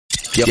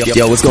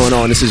Yo, what's going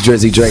on? This is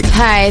Drizzy Drake.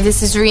 Hi,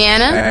 this is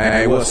Rihanna.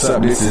 Hey, what's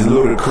up? This is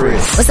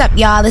Ludacris. What's up,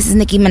 y'all? This is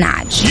Nicki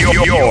Minaj.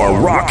 You're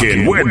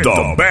rocking with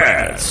the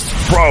best.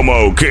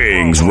 Promo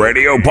Kings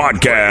Radio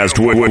Podcast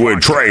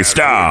with Trey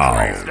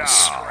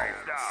Styles.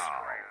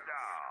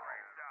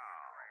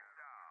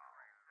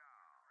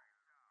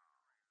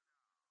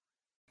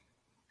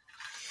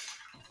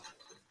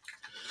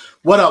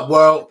 What up,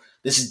 world?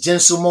 This is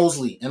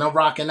Jensumosley, and I'm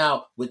rocking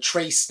out with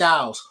Trey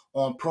Styles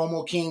on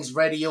Promo Kings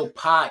Radio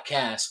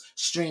Podcast,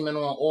 streaming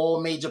on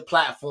all major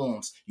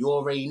platforms. You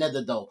already know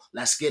the though.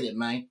 Let's get it,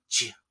 man.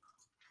 Cheer.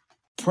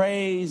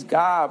 Praise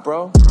God,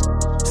 bro.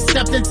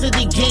 Stepped into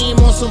the game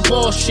on some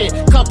bullshit.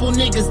 Couple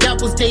niggas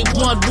that was day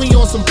one, we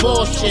on some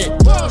bullshit.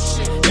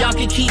 Y'all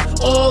can keep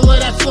all of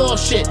that floor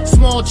shit.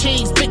 Small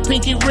chains, big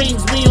pinky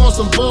rings, we on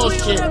some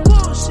bullshit.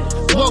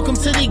 Welcome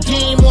to the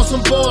game on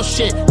some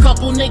bullshit.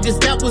 Couple niggas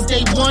that was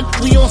day one,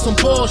 we on some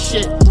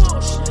bullshit.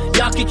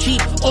 Y'all can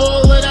keep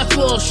all of that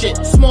floor shit.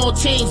 Small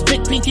chains,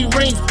 big pinky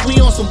rings, we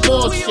on some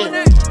bullshit.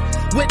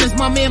 Witness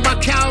my man buy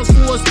cows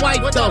for his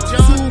wife though.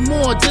 2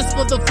 more just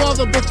for the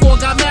father before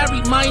got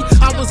married, man.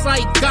 I was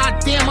like,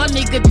 God damn, my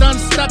nigga done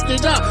stepped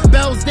it up.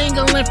 Bells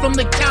dingling from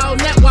the cow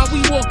net while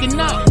we walking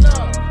up.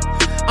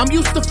 I'm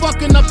used to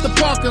fucking up the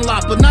parking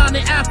lot, but not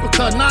in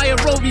Africa.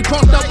 Nairobi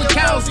parked up with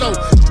cows though.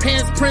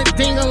 Pants print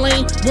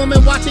ding-a-ling,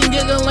 woman watching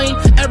giggling.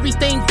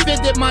 Everything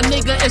fitted my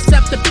nigga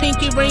except the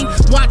pinky ring.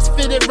 Watch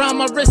fitted round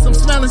my wrist, I'm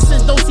smelling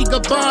since Dolce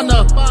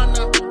Gabbana.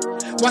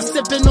 While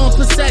sipping on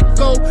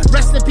Prosecco,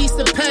 rest in peace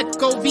to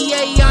Petco,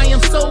 VA, I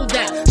am so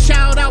that.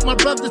 Shout out my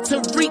brother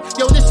Tariq,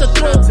 yo, this a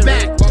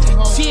throwback.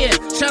 Cheer,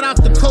 shout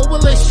out the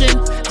coalition.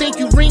 Thank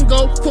you,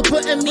 Ringo, for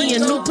putting me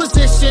in new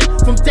position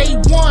from day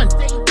one.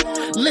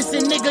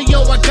 Listen, nigga,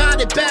 yo, I got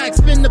it back.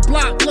 Spin the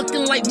block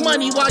looking like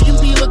money while you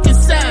be looking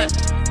sad.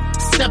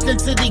 Stepped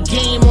into the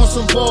game on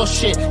some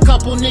bullshit.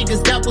 Couple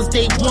niggas that was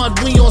day one,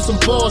 we on some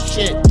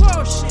bullshit.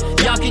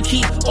 Y'all can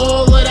keep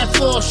all of that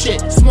floor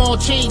shit. Small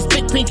chains,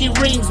 big pinky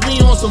rings, we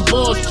on some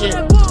bullshit.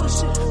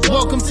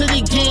 Welcome to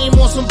the game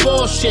on some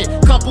bullshit.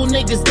 Couple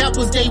niggas that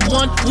was day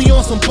one, we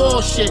on some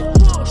bullshit.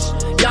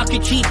 Y'all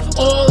can keep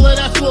all of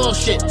that floor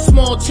shit.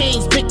 Small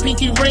chains, big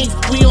pinky rings,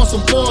 we on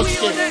some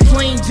bullshit.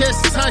 Plane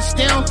just touched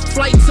down,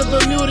 flight to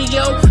Bermuda,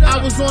 yo.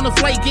 I was on a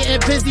flight getting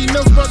busy,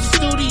 Mills Brothers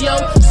Studio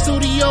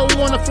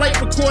on a flight,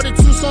 recorded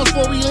 2 songs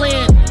before we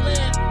land.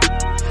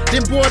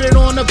 Then boarded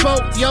on a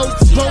boat, yo.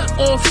 Boat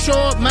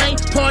offshore, man.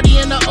 Party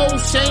in the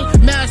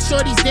ocean. Mad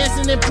shorties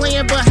dancing and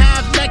playing, but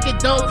half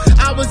naked, though.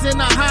 I was in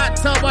a hot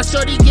tub, while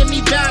shorty give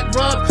me back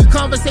rub.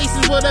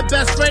 Conversations with a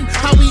best friend,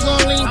 how we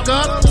gon' link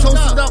up?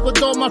 Toasted up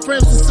with all my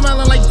friends who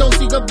smelling like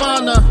Dolce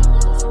Gabbana.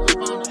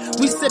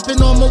 We sippin'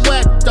 on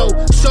Moet though.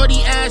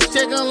 Shorty ass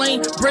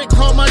jiggling, brick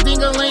hard my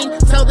ding-a-ling.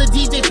 Tell the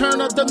DJ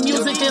turn up the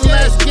music and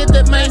let's get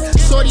it, man.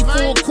 Shorty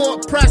full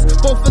court press,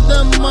 both of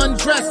them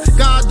undressed.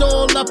 God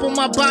all up on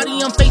my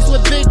body, I'm faced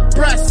with big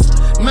breasts,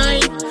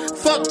 man.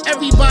 Fuck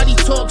everybody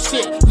talk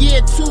shit. Year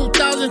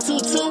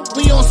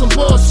 2022, we on some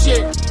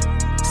bullshit.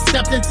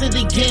 Stepped into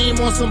the game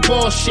on some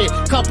bullshit.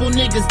 Couple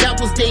niggas that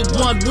was day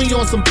one, we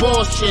on some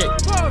bullshit.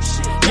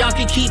 Y'all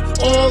can keep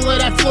all of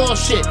that floor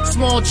shit.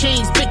 Small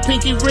chains, big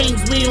pinky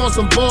rings, we on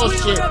some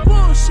bullshit.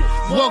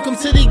 Welcome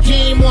to the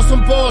game on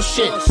some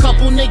bullshit.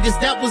 Couple niggas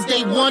that was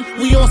day one,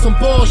 we on some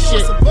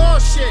bullshit.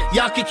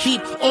 Y'all can keep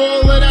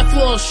all of that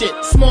floor shit.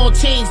 Small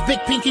chains,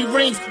 big pinky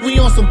rings, we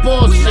on some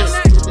bullshit.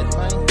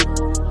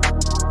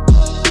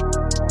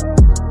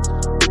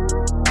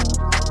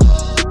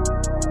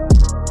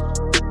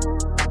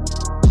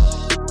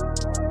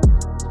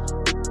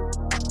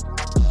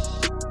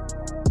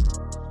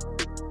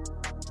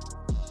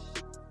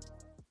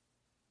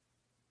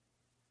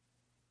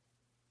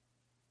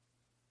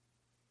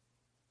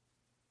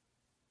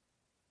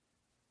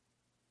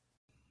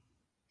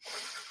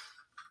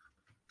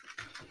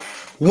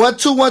 One,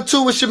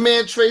 two. It's your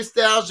man Trey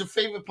Styles, your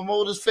favorite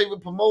promoter's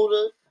favorite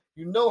promoter.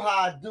 You know how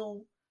I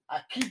do.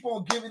 I keep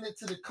on giving it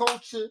to the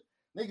culture.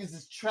 Niggas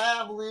is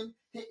traveling,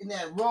 hitting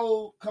that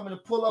road, coming to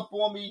pull up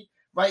on me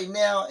right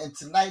now. And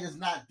tonight is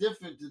not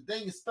different. The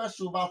thing is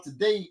special about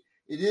today.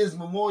 It is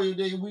Memorial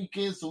Day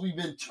weekend, so we've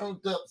been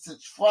turned up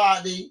since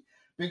Friday.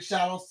 Big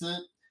shout outs to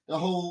the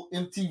whole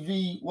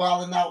MTV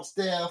Wildin' Out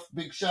staff.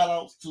 Big shout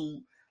outs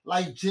to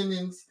Life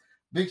Jennings.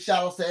 Big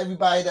shout outs to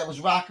everybody that was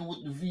rocking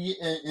with the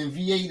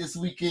VA this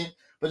weekend.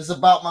 But it's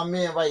about my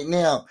man right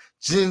now,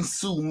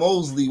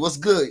 Jensumosley. What's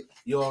good?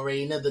 You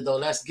already know the though.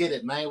 Let's get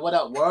it, man. What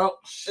up, world?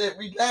 Shit,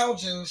 we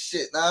lounging and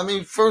shit. Now, I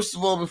mean, first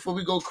of all, before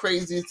we go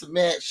crazy into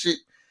mad shit,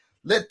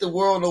 let the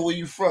world know where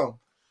you from.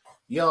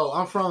 Yo,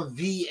 I'm from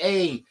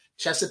VA,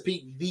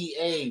 Chesapeake,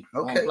 VA.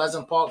 Okay.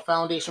 Pleasant Park,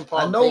 Foundation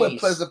Park. I know where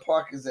Pleasant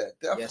Park is at.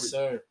 Definitely. Yes,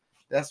 sir.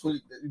 That's what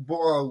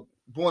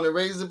born and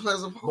raised in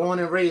Pleasant Park? Born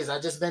and raised. I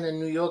just been in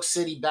New York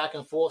City back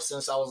and forth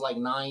since I was like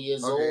 9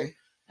 years old.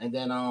 And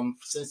then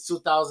since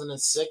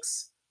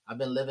 2006, I've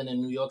been living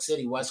in New York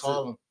City, West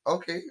Harlem.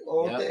 Okay,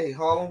 all day.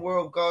 Harlem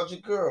World, guard your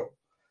girl.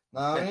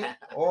 Know what I mean?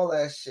 All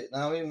that shit.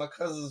 Know what I mean? My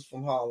cousins is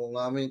from Harlem. Know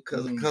what I mean?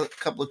 A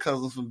couple of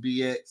cousins from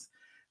BX.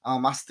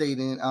 I stayed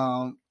in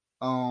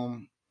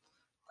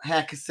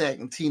Hackensack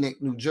and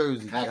Teaneck, New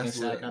Jersey.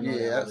 Hackensack, I know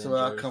that. That's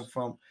where I come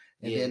from.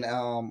 And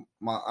then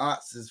my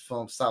aunts is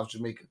from South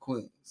Jamaica,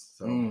 Queens.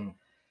 So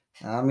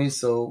I mean,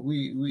 so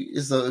we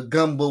it's a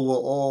gumbo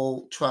of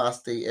all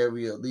tri-state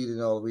area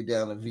leading all the way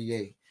down to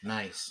VA.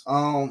 Nice.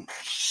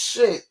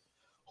 Shit.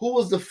 Who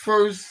was the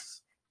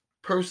first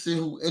person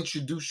who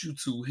introduced you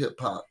to hip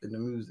hop and the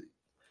music?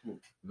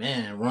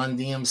 Man, Run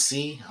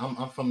DMC.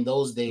 I'm from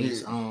those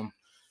days. Yeah.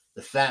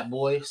 The Fat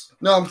Boys.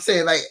 No, I'm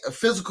saying like a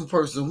physical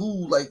person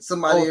who like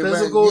somebody. Oh,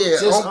 physical. Yeah,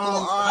 just,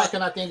 uncle, how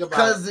can I think about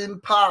cousin,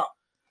 pop.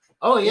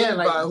 Oh yeah,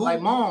 anybody.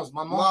 like moms.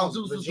 My mom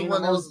was Regina the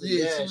one that was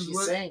Mosley. she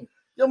sang.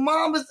 Your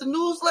mom is the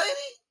news lady?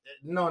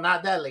 No,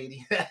 not that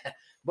lady.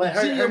 But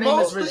her name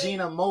is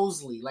Regina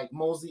Mosley, like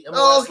Mosley.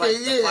 Oh, okay,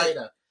 like the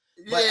fighter.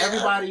 But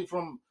everybody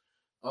from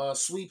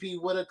Sweet Pea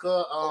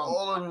Whitaker,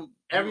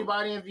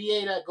 everybody in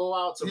VA that go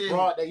out to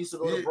Broad, that used to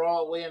go to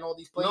Broadway and all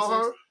these places.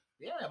 Know her?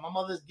 Yeah, my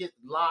mother's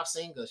live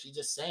singer. She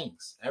just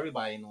sings.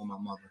 Everybody know my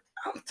mother.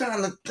 I'm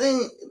trying to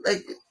think.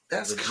 Like,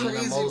 that's Regina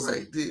crazy Mosley.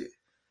 right there.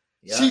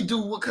 Yeah. She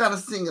do what kind of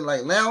singing?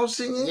 Like lounge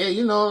singing? Yeah,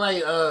 you know,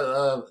 like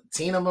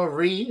Tina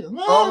Marie.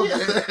 Oh,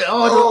 yeah.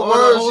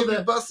 All she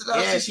be busting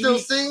out. Yeah, she still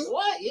sing?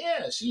 What?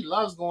 Yeah, she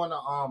loves going to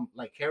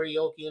like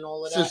karaoke and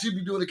all of that. So she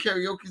be doing the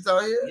karaoke's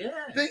out here? Yeah.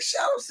 Big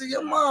shout out to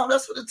your mom.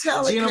 That's what the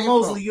talent Regina came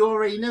Mosley, from. you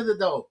already knew it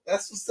though.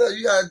 That's what's up.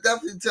 You gotta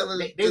definitely tell her.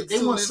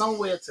 They went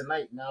somewhere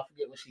tonight. Now I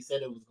forget what she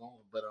said it was going,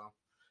 but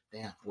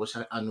damn, wish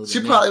I knew.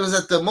 She probably was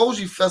at the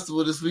Emoji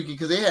Festival this weekend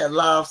because they had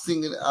live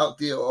singing out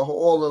there.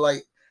 All the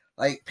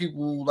like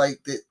people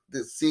like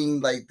that sing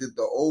like the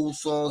old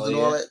songs and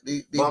all that.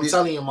 But I'm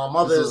telling you, my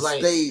mother is like,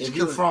 stage if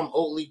you're from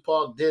Oakley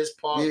Park, this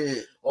park,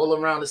 all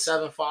around the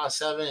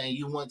 757, and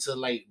you went to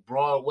like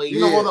Broadway,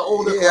 you know all the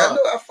older clubs. I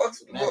know. I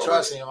fucks with man,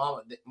 trust me,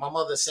 my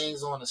mother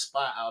sings on the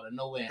spot out of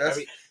nowhere.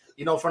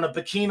 From the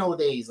Pekino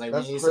days, like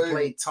when you used to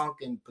play Tunk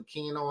and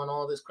Pekino and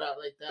all this crap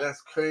like that.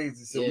 That's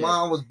crazy. So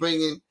mom was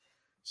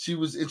she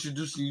was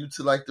introducing you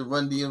to like the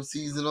Run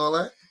DMCs and all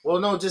that. Well,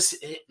 no, just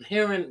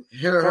hearing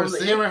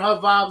her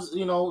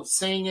vibes,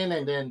 singing,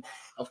 and then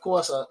of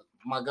course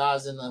my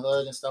guys in the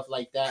hood and stuff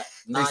like that.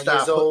 9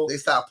 years old, they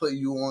stopped putting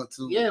you on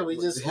to. Yeah, we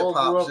just all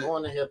grew up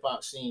on the hip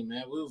hop scene,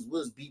 man. We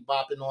was beat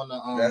bopping on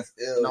the That's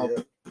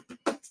ill.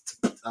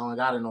 I don't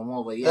got it no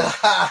more, but yeah,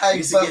 I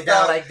used to get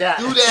down like that.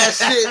 Do that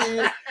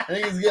shit,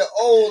 niggas get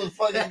old and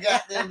fucking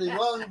goddamn their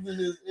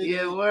lungs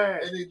and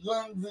word. And their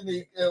lungs and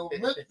their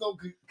lips don't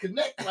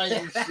connect right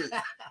and shit.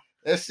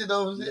 That shit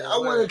over there. I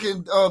wonder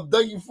can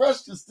Dougie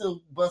Fresh can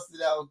still bust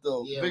it out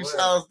though. Yeah, big shout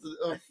out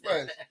to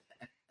Fresh.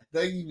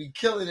 Dougie be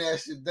killing that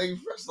shit. Dougie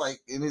Fresh like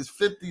in his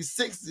 50s,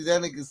 60s,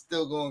 that nigga's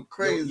still going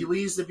crazy.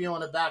 We used to be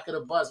on the back of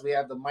the bus. We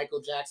had the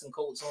Michael Jackson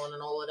coats on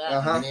and all of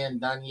that.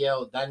 And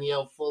then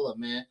Danielle Fuller,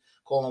 man,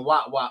 calling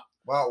Wop Wop.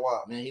 Wop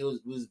Wop. Man, he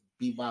was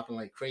bebopping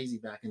like crazy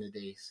back in the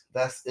days.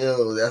 That's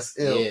ill.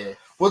 Yeah.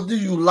 What do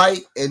you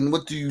like and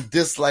what do you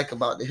dislike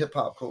about the hip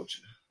hop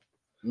culture?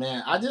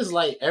 Man, I just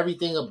like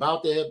everything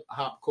about the hip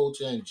hop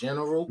culture in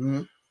general.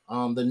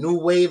 Mm-hmm. The new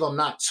wave, I'm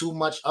not too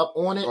much up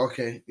on it.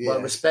 Okay, yeah.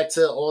 But respect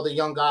to all the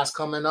young guys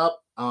coming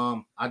up,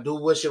 I do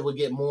wish it would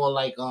get more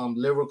like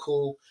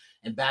lyrical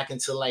and back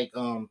into like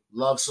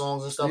love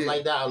songs and stuff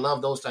like that. I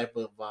love those type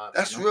of vibes.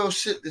 That's real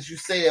shit that you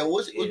say that.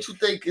 What you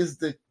think is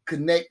the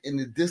connect and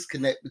the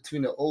disconnect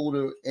between the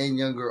older and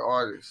younger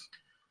artists?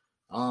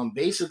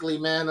 Basically,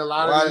 man, a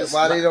lot of these,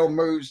 why they don't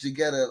merge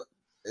together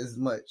as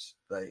much?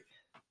 Like,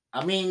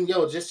 I mean,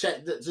 just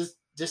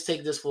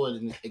take this for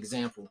an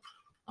example.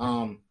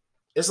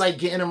 It's like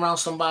getting around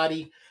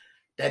somebody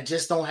that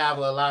just don't have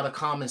a lot of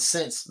common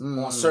sense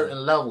on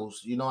certain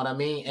levels. You know what I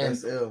mean?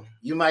 And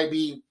you might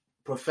be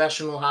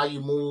professional how you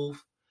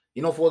move.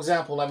 For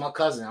example, like my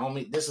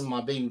cousin. This is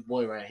my baby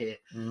boy right here.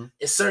 Mm-hmm.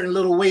 It's certain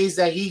little ways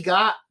that he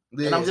got,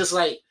 and I'm just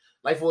like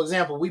for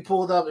example, we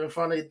pulled up in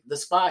front of the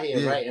spot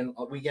here, right? And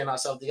we getting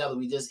ourselves together.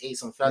 We just ate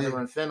some feather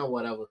and fin or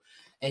whatever,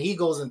 and he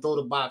goes and throw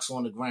the box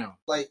on the ground.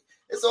 Like,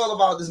 it's all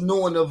about just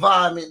knowing the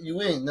environment you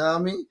in. You know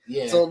what I mean?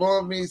 Yeah. So,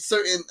 I mean,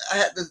 I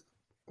had to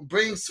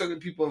bring certain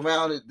people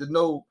around it to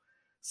know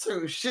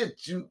certain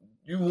shit you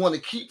want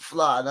to keep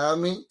fly. You know what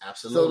I mean?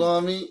 Absolutely. So, know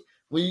what I mean?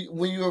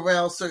 When you're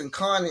around certain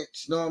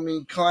carnage, you know what I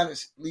mean?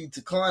 Carnage lead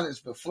to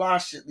carnage, but fly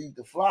shit lead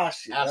to fly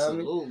shit.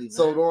 Absolutely. You know what I mean? Man.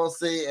 So, what I'm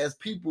saying, as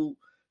people,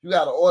 you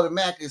got to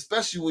automatically,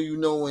 especially when you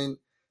knowing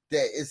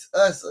that it's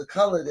us, a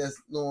color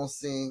that's, you know what I'm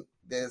saying,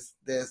 that's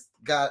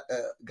got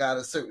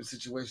a certain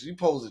situation. You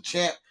pose a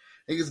champ,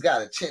 niggas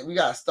got a champ. We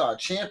got to start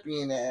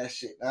championing that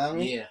shit. You know what I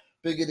mean? Yeah.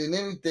 Bigger than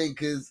anything,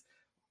 because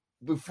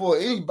before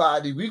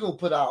anybody, we gonna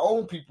put our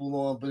own people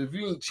on. But if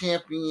you ain't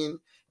championing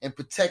and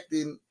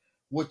protecting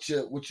what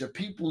your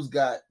people's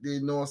got, then,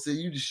 you know what I'm saying,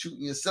 you just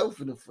shooting yourself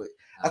in the foot.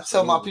 Absolutely. I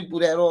tell my people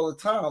that all the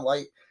time.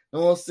 Like, you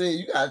know what I'm saying,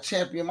 you gotta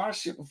champion my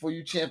shit before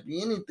you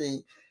champion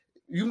anything.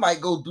 You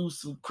might go do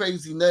some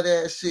crazy nut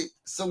ass shit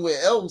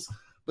somewhere else,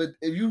 but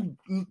if you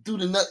do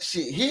the nut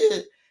shit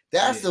here,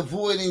 that's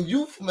avoiding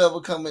you from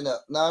ever coming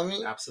up. Know what I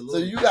mean? Absolutely.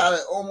 So you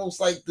gotta almost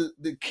like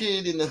the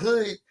kid in the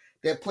hood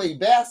that played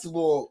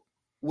basketball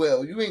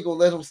well. You ain't gonna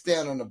let him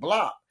stand on the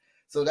block.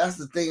 So that's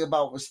the thing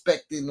about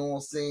respecting, you know what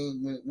I'm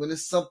saying? When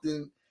it's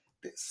something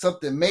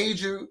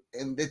major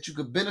and that you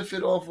could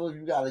benefit off of,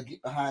 you gotta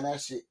get behind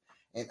that shit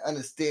and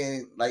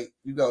understand, like,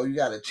 you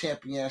gotta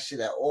champion that shit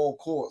at all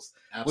costs.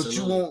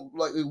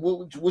 Absolutely.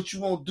 What you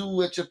won't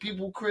do at your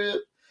people crib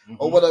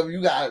or whatever,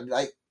 you gotta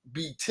like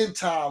be 10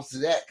 times to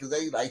that, because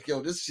they like,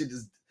 yo, this shit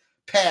is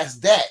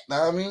past that. Know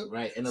what I mean?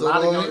 Right. And a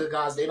lot of younger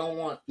guys, they don't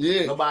want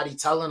nobody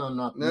telling them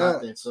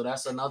nothing. So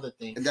that's another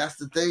thing. And that's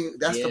the thing.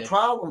 That's the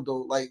problem, though.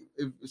 Like,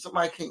 if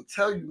somebody can't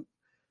tell you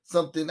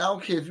something, I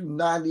don't care if you're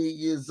 98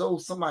 years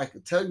old, somebody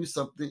can tell you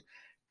something.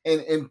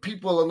 And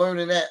people are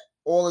learning that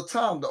all the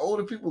time. The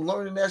older people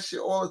learning that shit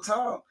all the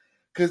time.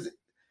 Because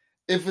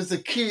if it's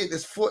a kid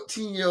that's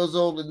 14 years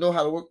old and know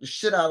how to work the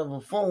shit out of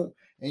a phone,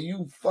 and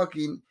you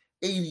fucking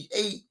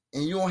 88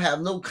 and you don't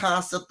have no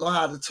concept on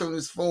how to turn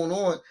this phone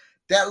on,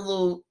 that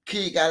little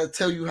kid got to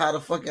tell you how to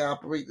fucking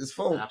operate this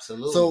phone.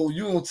 Absolutely. So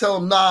you gonna tell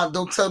him, nah,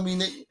 don't tell me,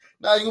 nigga.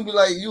 Nah, you gonna be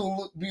like,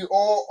 you be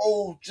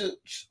all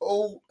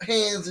old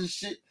hands and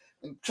shit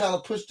and trying to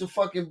push the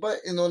fucking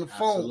button on the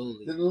phone.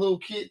 Absolutely. Then the little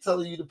kid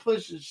telling you to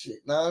push this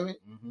shit. Know what I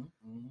mean?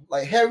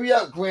 Like, hurry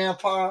up,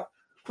 grandpa.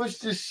 Push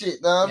this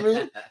shit. Know what I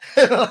mean?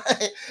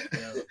 Like,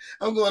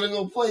 I'm going to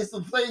go play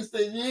some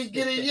PlayStation. You ain't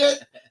get it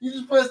yet? You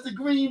just press the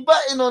green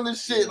button on the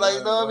shit. Like,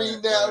 you know what I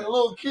mean? Now, the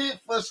little kid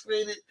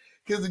frustrated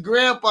because the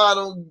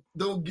grandpa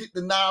don't get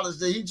the knowledge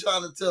that he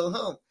trying to tell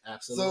him.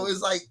 Absolutely. So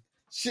it's like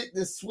shit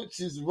that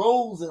switches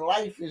roles in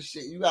life and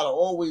shit. You gotta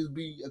always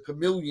be a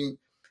chameleon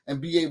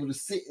and be able to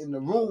sit in the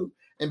room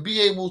and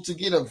be able to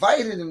get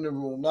invited in the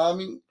room. Know what I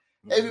mean?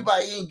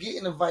 Everybody ain't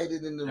getting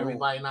invited in the room.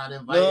 Everybody not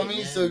invited. Know what I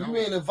mean? So if you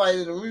ain't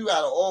invited in the room, you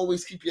gotta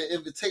always keep your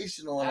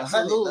invitation on.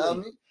 Absolutely. 100. Know what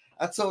I mean?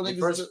 I told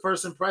niggas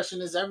first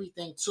impression is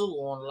everything too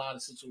on a lot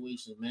of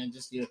situations, man.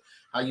 Just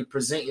how you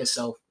present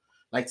yourself.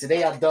 Like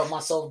today, I dumped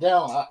myself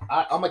down.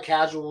 I'm a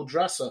casual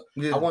dresser.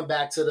 Yeah. I went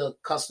back to the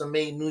custom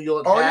made New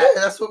York hat. Oh yeah,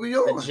 that's what we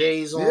on. The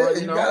J's on. Yeah,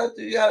 you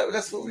know,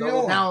 that's what we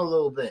on. Down a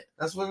little bit.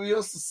 That's what we on.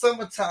 It's the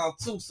summertime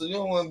too, so you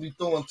don't want to be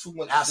throwing too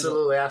much.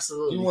 Absolutely, shit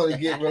absolutely. You want to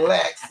get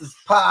relaxed as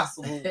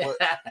possible.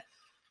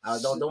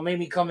 But don't make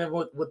me come in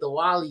with the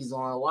Wallies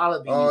on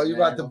Wallabies. Oh, you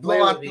about to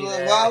blow out the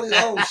Wallies?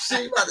 Oh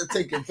shit, you about to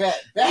take it back.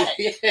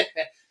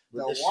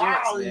 The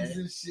Wallies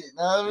and shit,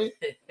 know what I mean?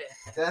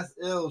 That's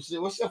ill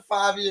shit. What's your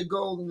 5-year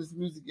goal in this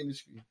music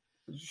industry?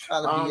 What you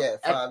trying to be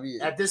at 5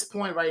 years? At this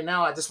point right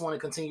now, I just want to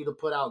continue to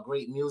put out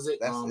great music.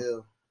 That's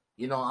ill.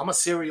 You know, I'm a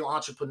serial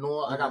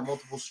entrepreneur. I got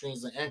multiple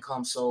streams of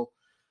income, so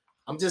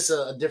I'm just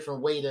a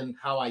different way than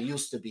how I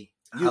used to be.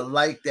 I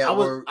like that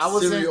word,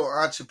 serial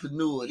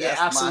entrepreneur.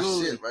 That's my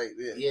shit right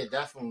there. Yeah,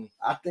 definitely.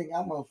 I think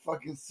I'm a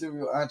fucking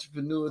serial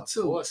entrepreneur too.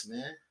 Of course,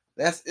 man.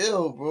 That's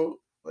ill, bro.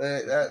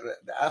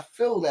 I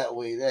feel that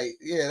way. Like,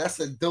 yeah, that's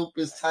the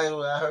dopest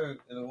title I heard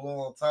in a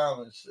long time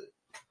and shit.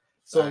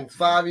 So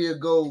 5-year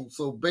goal.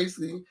 So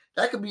basically,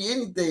 that could be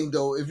anything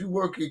though. If you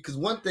work it, because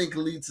one thing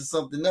can lead to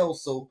something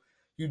else. So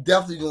you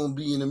definitely gonna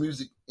be in the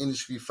music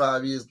industry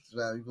 5 years from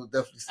now. You gonna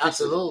definitely stick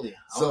absolutely.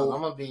 So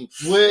I'm gonna be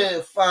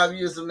where 5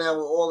 years from now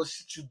with all the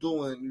shit you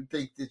doing, you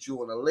think that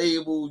you're on a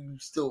label, you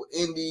still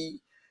indie,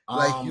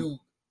 like you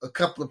a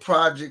couple of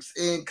projects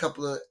in,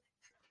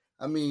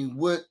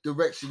 what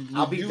direction?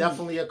 I'll be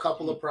definitely a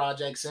couple of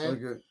projects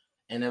in. Okay.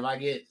 And if I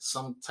get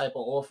some type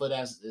of offer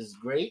is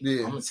great,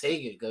 I'm gonna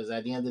take it, because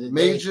at the end of the day,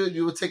 major,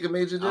 you would take a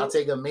major deal? I'll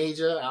take a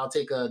major. I'll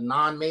take a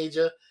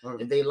non-major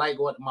if they like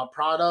what my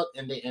product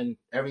and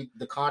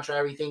the contract,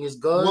 everything is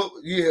good.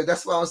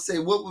 That's what I was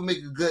saying. What would make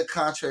a good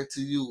contract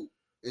to you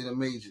in a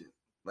major?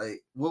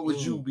 Like, what would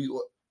you be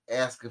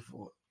asking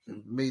for if a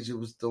major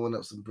was throwing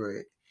up some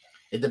bread?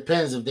 It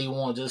depends if they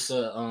want just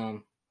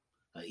an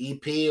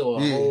EP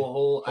or a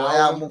whole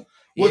album.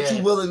 What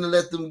you willing to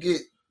let them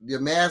get? Your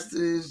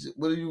masters?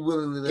 What are you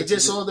willing to let It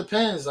just all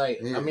depends. Like,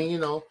 I mean, you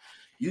know,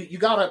 you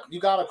gotta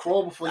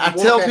crawl before you walk. I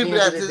tell at people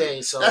the end of the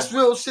day, so that's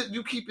real shit.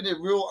 You keeping it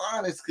real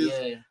honest, because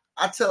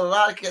I tell a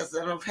lot of cats,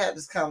 and I've had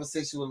this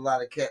conversation with a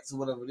lot of cats or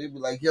whatever. They be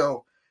like,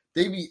 yo,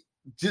 they be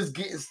just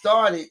getting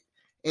started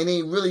and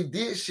ain't really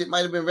did shit.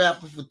 Might have been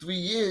rapping for 3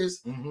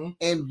 years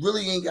and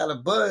really ain't got a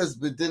buzz.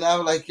 But then I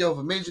was like, yo, if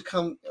a major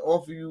come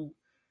offer you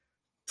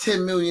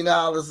 $10 million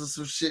or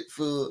some shit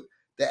for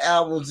the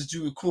albums that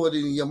you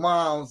recorded in your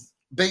mom's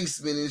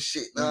basement and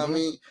shit, know what I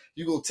mean?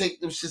 You gonna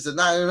take them shits at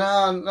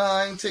 99? Nah,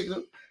 I ain't taking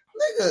them.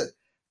 Nigga,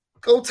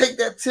 go take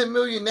that 10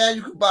 million. Now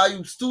you can buy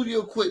you studio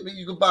equipment.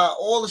 You can buy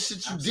all the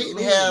shit you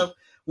didn't have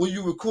when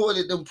you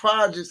recorded them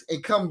projects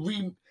and come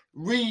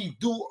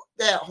redo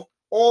that,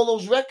 all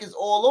those records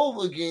all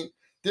over again.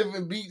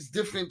 Different beats,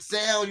 different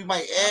sound. You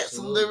might add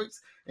some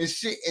lyrics and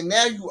shit, and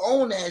now you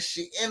own that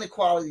shit, and the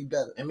quality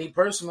better. And me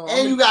personally,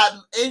 you got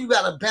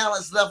a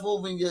balance left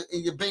over in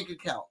your bank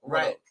account,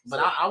 right? But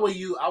so, I will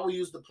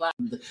use the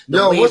platform.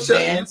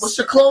 What's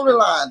your clothing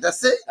line?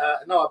 That's it?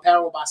 No,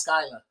 apparel by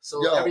Skylar.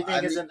 So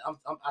everything is in.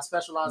 I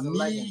specialize in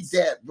leggings. Need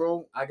that,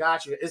 bro. I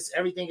got you.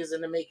 Everything is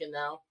in the making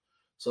now.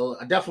 So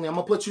I'm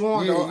gonna put you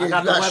on though. Yeah, I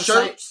got the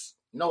website. Shirts?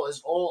 No,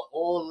 it's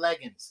all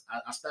leggings.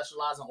 I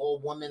specialize in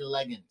all women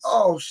leggings.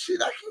 Oh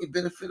shit, I can't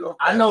benefit off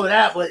that. I know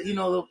that, but you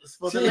know, it's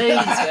for the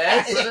ladies, man.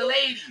 It's for the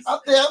ladies. I'm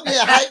getting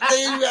hyped.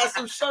 Then you got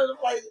some shirt.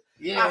 I'm like,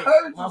 Yeah, I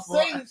heard my you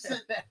fault. say this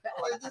shit.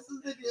 I'm like, this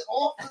is nigga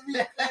offering me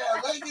a pair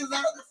of leggings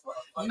out this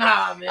motherfucker.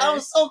 Nah, man. I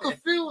was so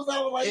confused.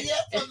 I was like,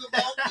 yeah, talking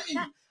about me.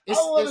 I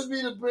want to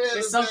be the brand.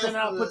 It's something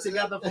I put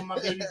together for my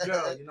baby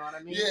girl. You know what I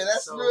mean? Yeah,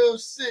 that's real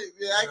shit.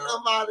 Yeah, I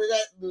come out of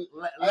that.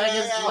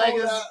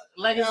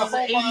 Leggings is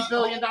an $80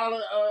 billion.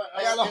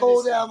 I gotta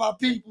hold down my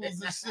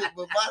peoples and shit,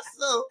 but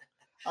myself.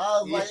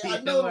 I was like,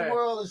 I know the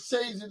world is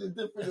changing in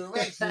different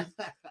directions,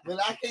 but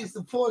I can't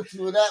support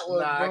you with that one,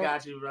 Nah, bro. I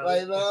got you, bro.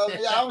 Like,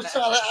 I was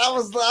trying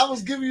to, I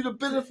was giving you the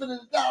benefit of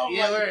the doubt.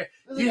 Yeah, like,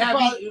 you have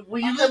me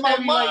when you look at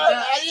me like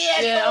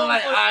that. Yeah, I'm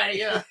like, all right,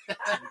 yeah.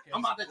 I'm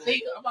about to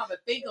think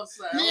of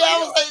something. Yeah, I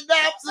was like,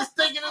 nah, I'm just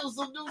thinking it was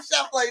some new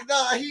shop. Like,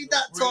 nah, he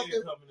not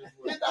talking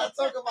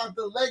about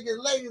the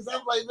leggings.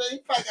 I'm like, man, he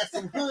probably got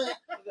some hood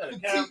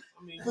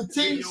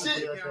fatigue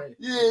shit.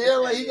 Yeah,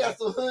 like he got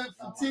some hood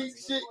fatigue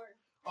shit.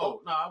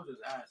 Oh no, I was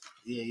just asking.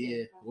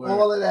 Yeah.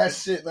 All of that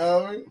shit,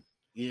 know what I mean?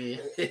 Yeah,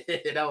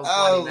 that was funny,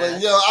 I was man.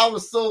 like, yo, I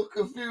was so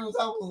confused.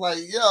 I was like,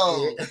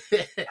 yo,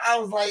 I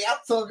was like, I'm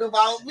talking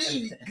about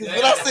me. Because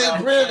when I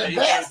said brand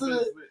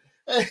ambassador,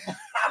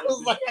 I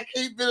was like, I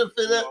can't benefit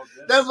that.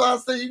 That's why I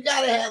said you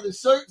gotta have the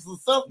shirts or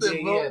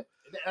something, bro.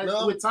 Yeah.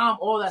 No? With Tom,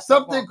 all that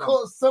something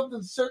called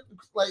something shirt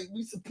like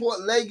we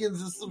support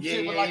leggings and some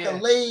shit, but like a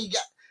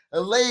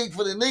leg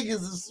for the niggas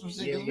and some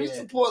shit. We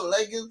support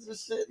leggings and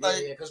shit.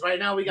 Like, because right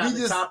now we got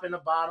the top and the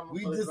bottom.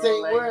 We just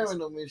ain't wearing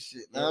them and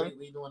shit. Yeah,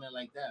 we doing it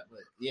like that,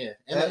 but yeah.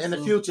 In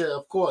the future,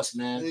 of course,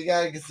 man. You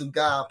gotta get some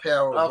guy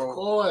apparel, bro. Of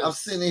course. I'm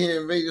sitting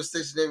here in radio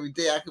station every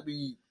day. I could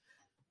be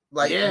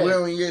like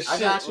wearing your shit.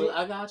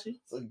 I got you.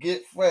 So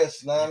get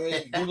fresh, know what I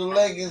mean? Do the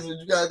leggings, and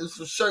you gotta do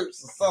some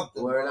shirts or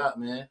something. Word up,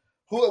 man.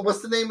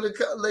 What's the name of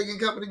the legging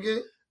company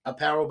again?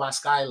 Apparel by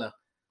Skylar.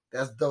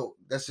 That's dope.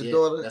 That's your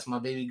daughter? That's my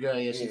baby girl.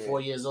 Yeah, she's 4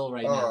 years old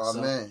right now. Oh,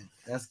 man.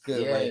 That's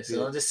good. Yeah, right so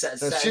there. I'm just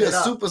setting she's it a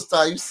up.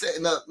 superstar. You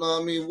setting up, know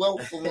what I mean, well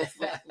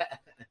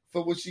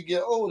for when she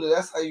get older.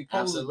 That's how you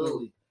pose.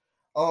 Absolutely.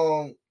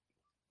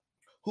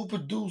 Who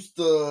produced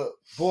the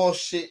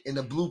bullshit in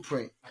the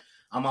blueprint?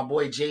 My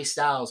boy Jay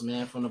Styles,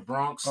 man, from the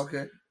Bronx.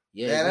 Okay.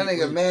 Yeah, that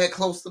nigga mad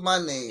close to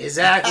my name.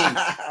 Exactly.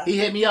 He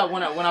hit me up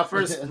when I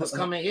first was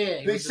coming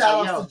here. Big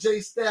shout out to Jay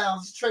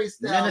Styles, Trey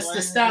Styles.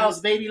 Minister Styles,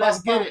 baby,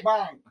 let's get it.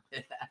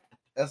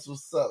 That's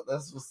what's up.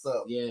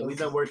 Yeah, we've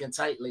been working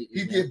tight lately.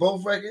 He did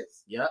both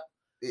records? Yep.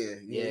 Yeah,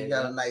 he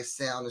got a nice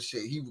sound and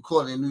shit. He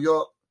recorded in New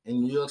York?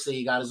 In New York City,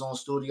 he got his own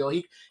studio.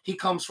 He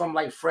comes from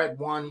like Fred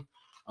One,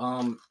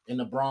 in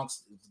the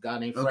Bronx. This guy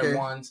named Fred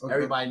Ones. Okay.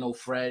 Everybody know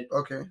Fred.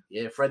 Okay.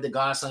 Yeah, Fred the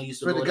Godson used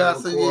to go there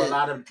record a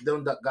lot of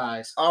them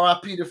guys.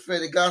 R.I.P. to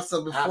Fred the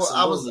Godson. Before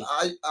Absolutely.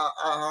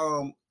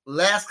 I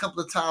last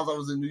couple of times I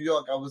was in New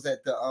York, I was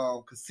at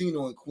the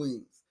casino in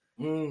Queens.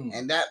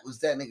 And that was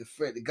that nigga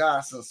Fred the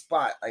Godson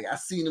spot. Like I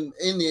seen him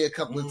in there a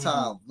couple of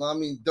times. You know what I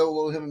mean?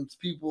 Dolo him and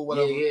people,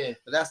 whatever. Yeah.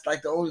 But that's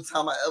like the only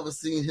time I ever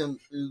seen him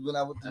is when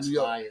I went to New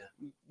York. Fire.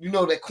 You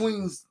know that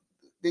Queens,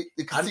 the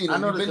casino. I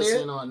know the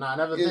casino. There? No, I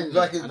never been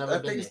like there. I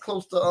think it's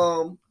close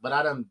to But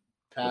I done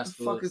passed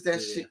through. What the fuck is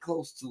that shit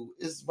close to?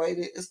 It's right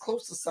there. It's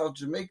close to South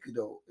Jamaica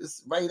though.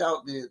 It's right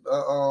out there.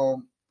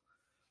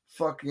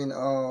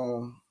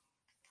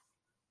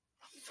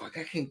 Fuck,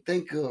 I can't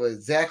think of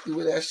exactly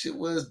where that shit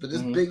was, but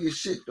it's big as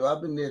shit though.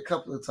 I've been there a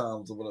couple of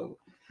times or whatever.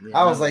 Yeah,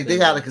 I was like, they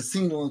got a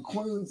casino in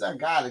Queens. I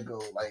gotta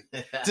go. Like,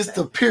 just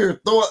the pure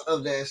thought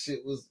of that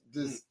shit was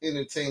just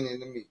entertaining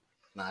to me.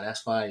 Nah, that's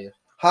fire.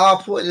 How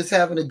important is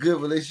having a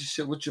good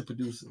relationship with your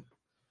producer?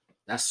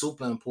 That's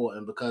super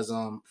important because,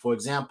 for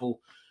example,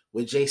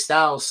 with Jay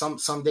Styles,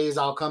 some days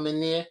I'll come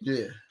in there.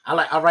 Yeah,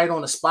 I write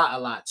on the spot a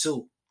lot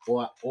too,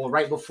 or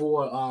right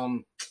before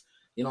I'm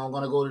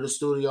gonna go to the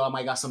studio. I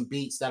might got some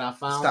beats that I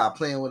found. Stop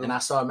playing with him, and I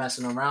start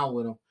messing around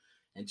with him.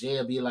 And Jay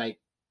will be like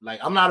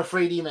I'm not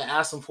afraid to even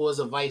ask him for his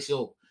advice.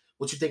 Yo,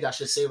 what you think I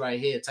should say right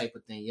here? Type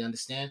of thing. You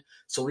understand?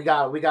 So we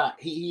got.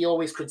 He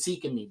always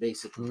critiquing me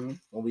basically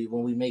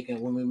when we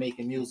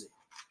making music.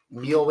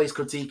 He always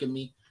critiquing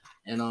me,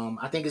 and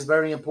I think it's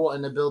very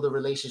important to build a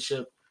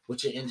relationship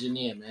with your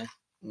engineer, man,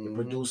 the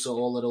producer,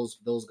 all of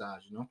those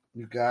guys. You know,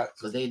 you got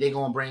because they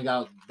gonna bring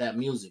out that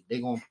music. They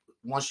gonna.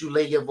 Once you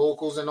lay your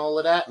vocals and all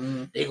of that,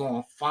 they're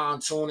going to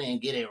fine-tune it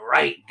and get it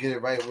right. Get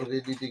it right where they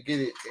need to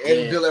get it.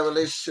 And build that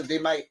relationship. They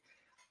might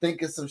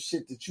think of some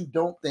shit that you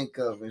don't think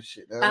of and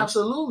shit.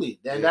 Absolutely.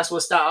 And that's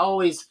what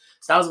Styles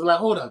will be like,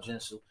 hold up,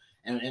 Jensu.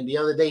 And the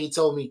other day he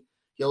told me,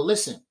 yo,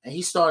 listen. And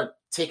he started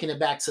taking it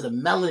back to the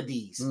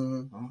melodies. Yeah.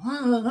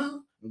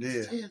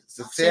 The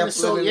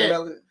sampling and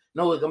melody.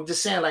 No, I'm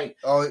just saying, like,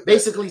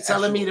 basically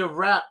telling me to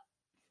rap,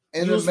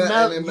 use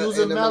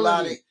a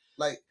melody.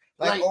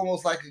 Like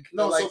almost like a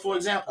so for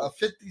example, a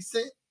 50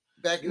 Cent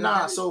back in the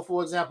day. So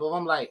for example, if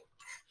I'm like,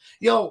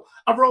 yo,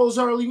 I rose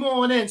early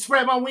morning,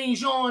 spread my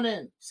wings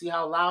yawning. See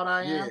how loud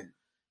I am? Yeah.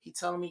 He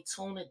telling me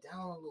tune it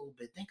down a little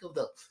bit. Think of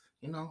the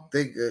You know.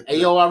 Hey,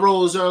 yo, I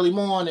rose early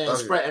morning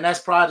yeah. and that's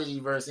Prodigy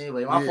verse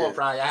anyway. My fault,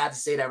 Prodigy. I had to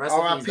say that.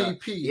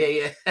 R.I.P.P.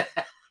 Yeah.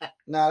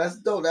 Nah, that's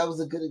dope. That was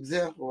a good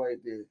example right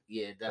there.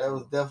 Yeah, definitely. That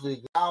was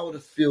definitely how to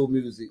feel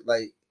music.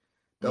 Like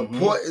the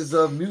importance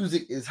of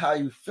music is how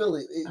you feel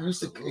it.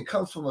 It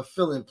comes from a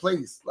feeling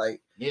place.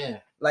 Like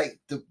like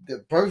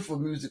the birth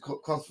of music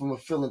comes from a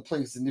feeling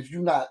place. And if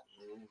you're not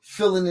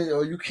feeling it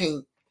or you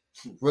can't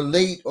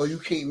relate or you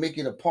can't make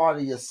it a part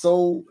of your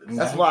soul,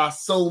 that's why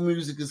soul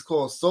music is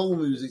called soul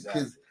music,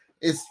 because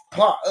it's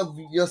part of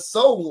your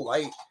soul.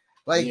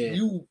 Like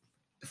you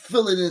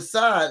feel it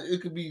inside.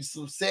 It could be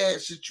some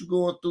sad shit you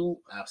going through,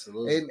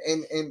 absolutely,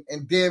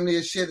 and damn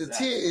near shed a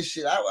tear and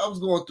shit. I was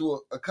going through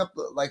a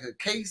couple of, like, a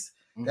case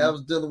that I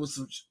was dealing with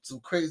some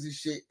crazy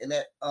shit, and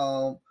that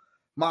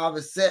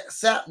Marvin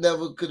Sapp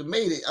never could have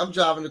made it. I'm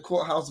driving to the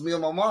courthouse with me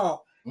and my mom,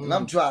 and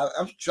I'm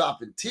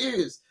dropping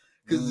tears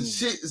because the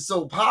shit is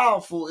so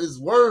powerful. It's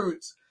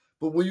words,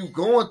 but when you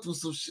going through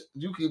some shit,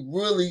 you can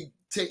really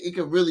it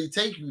can really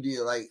take you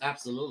there, like,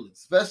 absolutely,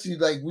 especially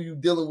like when you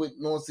dealing with,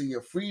 you know,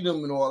 your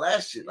freedom and all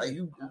that shit. Like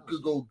you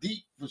could go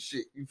deep for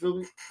shit. You feel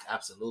me?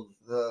 Absolutely.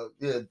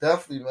 Yeah,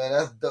 definitely, man.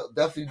 That's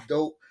definitely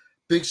dope.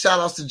 Big shout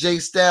outs to Jay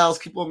Styles.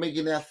 Keep on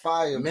making that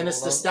fire.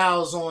 Minister bro.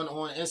 Styles on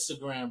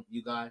Instagram,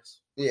 you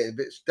guys. Yeah,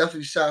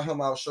 definitely shout him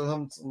out. Show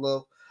him some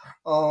love.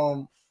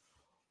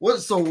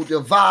 So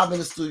the vibe in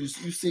the studio?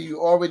 You see,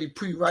 you already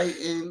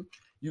pre-writing.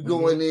 You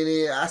going in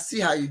there. I see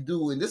how you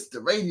do. And this is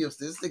the radio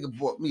station. This nigga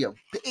bought me a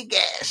big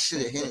ass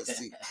shit of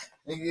Hennessy.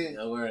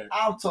 Nigga,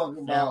 I'm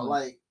talking about,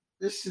 like,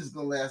 this shit's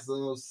gonna last a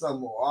little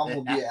summer.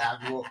 I'm gonna be an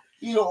alcohol.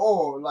 Either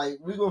or, like,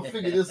 we're gonna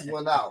figure this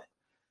one out.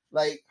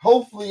 Like,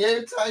 hopefully,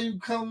 every time you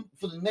come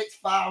for the next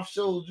 5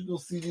 shows, you're gonna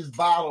see this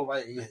bottle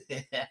right here.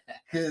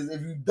 Because if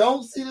you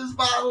don't see this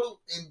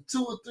bottle in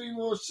 2 or 3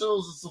 more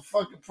shows, it's a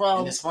fucking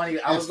problem. And it's funny,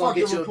 I was gonna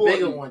get you a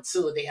bigger one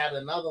too. They had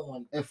another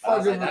one. And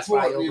fucking that's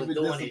why I report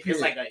overdoing it.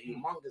 It's like a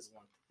humongous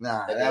one.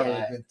 Nah, that would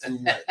have been too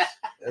much.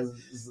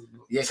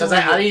 Yeah, because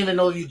I didn't even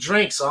know you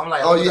drink, so I'm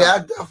like, oh yeah, I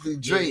definitely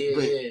drink,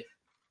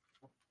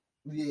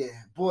 but yeah,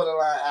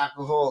 borderline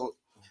alcohol.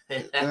 You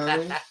know what I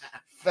mean?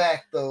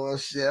 Facto and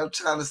shit. I'm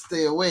trying to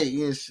stay away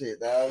and shit.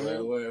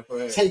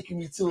 Word. Taking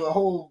me to a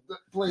whole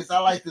place. I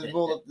like to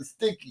roll up the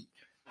sticky.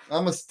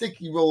 I'm a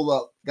sticky roll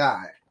up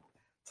guy,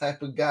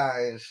 type of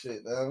guy and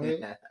shit. You know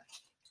what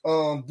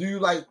I mean? Do you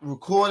like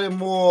recording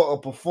more or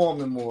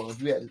performing more? If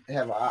you had to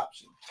have an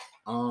option,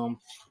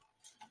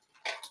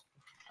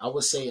 I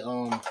would say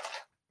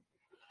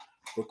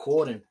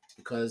recording,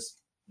 because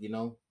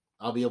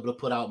I'll be able to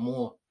put out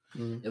more.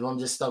 If I'm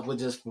just stuck with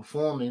just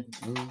performing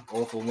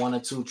or for 1 or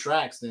 2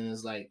 tracks, then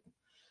it's like,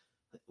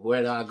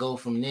 where do I go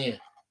from there?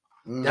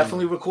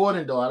 Definitely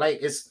recording though. I like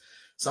it's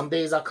some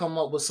days I come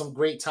up with some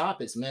great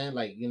topics, man.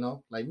 Like,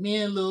 like me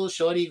and Lil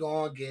Shorty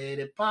gonna get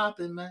it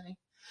popping, man.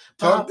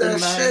 Popping, man.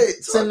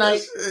 Shit.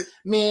 Tonight,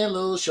 me and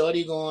Lil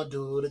Shorty gonna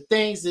do the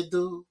things to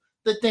do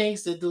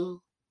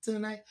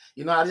tonight.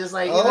 I just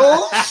like,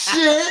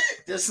 shit.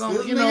 Just some,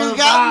 this nigga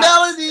got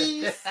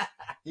melodies.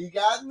 He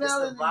got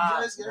melodies.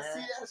 Vibes, see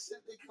that shit?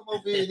 They come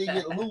over here, they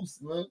get loose,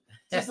 man.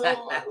 Just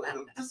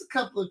a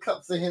couple of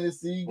cups of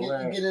Hennessy, you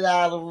get it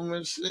out of them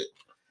and shit.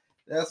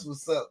 That's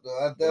what's up, though.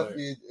 I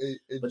definitely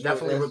but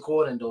definitely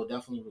recording, though.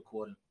 Definitely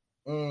recording.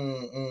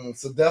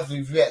 So definitely,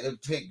 if you had to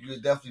pick, you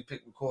would definitely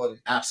pick recording.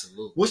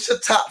 Absolutely. What's your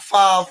top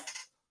 5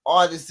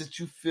 artists that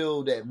you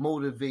feel that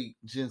motivate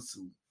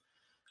Jensu?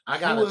 I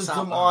got a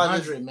top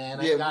 100, man.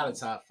 I got a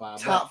top 5.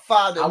 Top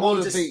 5 that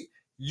motivate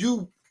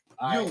you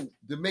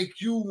to make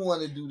you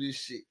want to do this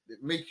shit.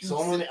 That make you. So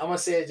I'm gonna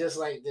say it just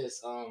like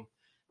this.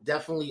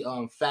 Definitely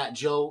Fat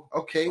Joe.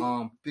 Okay.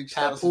 Big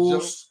shout out to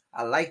Joe.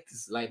 I like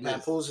this. Like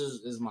Papoose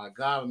is my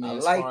guy, man. I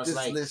like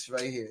this list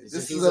right here.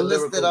 This is a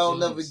list that I'll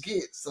never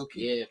get. So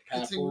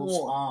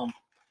Papoose.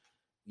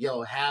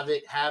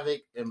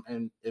 Havoc,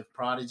 and if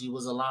Prodigy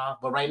was alive,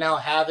 but right now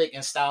Havoc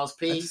and Styles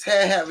P. I just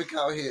had Havoc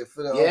out here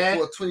for the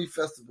 420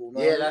 festival.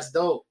 Man. Yeah, that's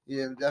dope.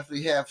 Yeah,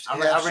 definitely have.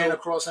 I ran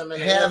across him in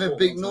the Having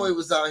Big Noy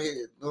was out here.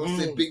 You know what I'm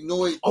saying? Big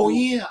Noy. Oh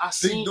yeah, I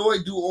seen Big Noy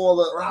do all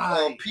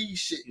the P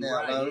shit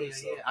now. Right,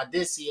 yeah. I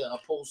did see a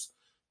post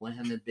with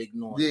him and Big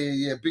Noy.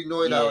 Yeah, Big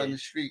Noy out in the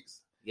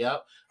streets.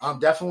 Yep.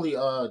 Definitely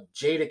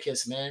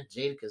Jadakiss, man.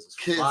 Jadakiss is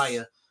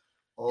fire.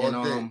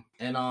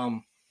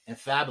 And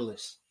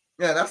Fabulous.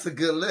 Yeah, that's a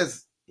good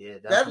list. Yeah,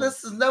 that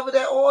list is never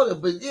that order,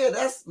 but yeah,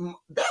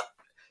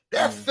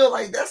 that feel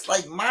like that's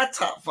like my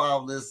top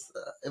 5 list.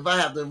 If I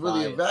have to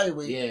really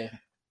evaluate,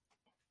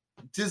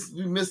 just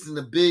be missing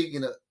the big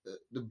and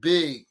the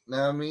big.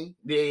 Know what I mean?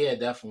 Yeah,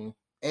 definitely.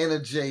 And a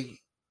J,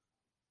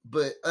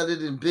 but other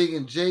than Big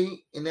and J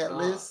in that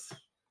list,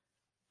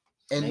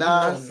 and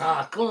Nas,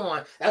 come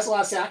on. That's why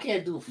I say I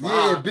can't do 5.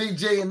 Yeah, Big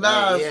J and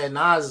Nas. Yeah,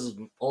 Nas is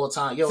all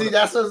time. Yo, see,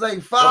 that's what's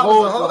like 5.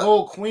 The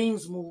whole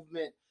Queens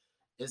movement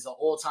is an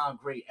all-time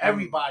great.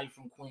 Everybody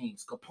from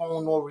Queens,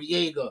 Capone,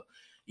 Noriega,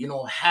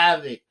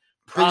 Havoc,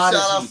 Prodigy. Big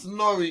shout out to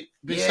Nori.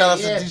 Big shout out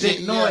to DJ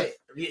Big Noy.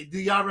 Do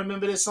y'all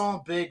remember this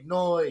song? Big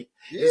Noy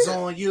is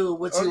on you.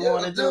 What you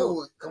want to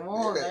do? Come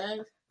on,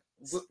 man.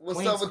 What's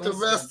Queens, up with the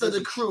rest of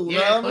the crew? Yeah,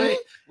 know what I mean?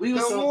 we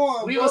was Come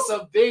on, we bro. was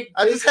some big.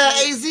 I just had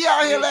big- AZ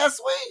out here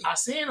last week. I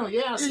seen him.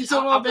 Yeah, You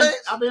saw my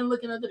I've been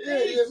looking at the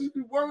page. Yeah, we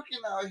be working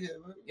out here,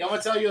 man. Yeah, I'm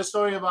gonna tell you a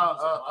story about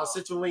a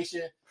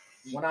situation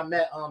when I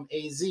met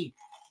AZ,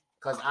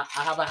 because I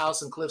have a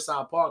house in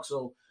Cliffside Park,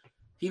 so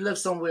he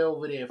lives somewhere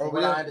over there, from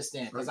what I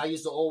understand. Because I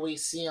used to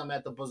always see him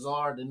at the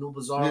bazaar, the new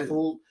bazaar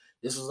food.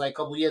 This was like a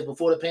couple years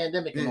before the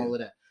pandemic and all of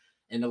that.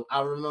 And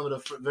I remember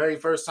the very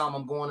first time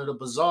I'm going to the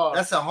bazaar.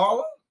 That's in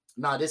Harlem?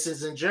 No, this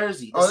is in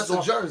Jersey. This is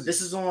in Jersey.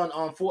 This is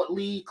on Fort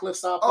Lee,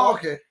 Cliffside Park. Oh,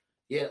 okay.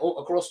 Yeah,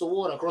 across the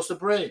water, across the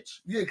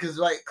bridge. Yeah, because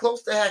like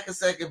close to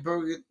Hackensack and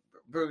Bergen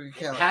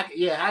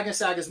County.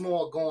 Hackensack is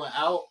more going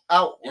out.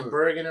 And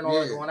Bergen and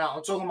all that going out.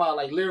 I'm talking about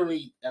like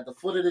literally at the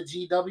foot of the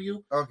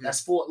GW. Okay.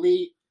 That's Fort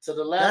Lee to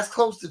the left. That's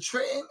close to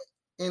Trenton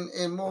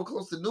and more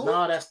close to Newark?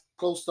 No, that's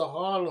close to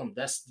Harlem.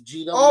 That's the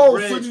GW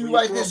Bridge. So you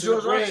right there,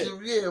 George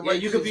Washington. Yeah, right.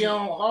 You could be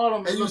on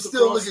Harlem and you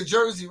still look at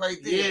Jersey right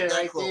there. Yeah,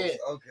 right close. there.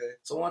 Okay.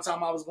 So one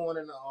time I was going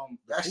in the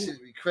that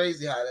shit be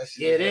crazy how that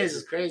shit. Yeah, it is.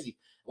 It's crazy.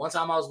 One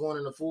time I was going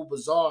in the food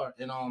bazaar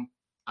and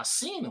I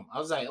seen him. I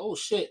was like, oh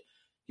shit,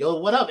 yo,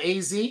 what up,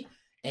 AZ?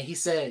 And he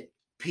said,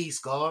 peace,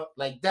 God,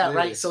 like that,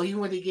 right? So he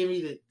went to give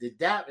me the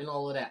dap and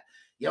all of that.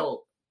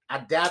 Yo, I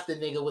dapped the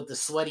nigga with the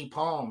sweaty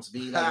palms,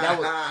 be like that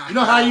was, you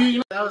know how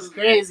that was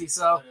crazy.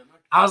 So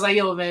I was like,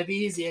 yo, man, be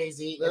easy, AZ.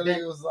 That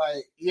nigga was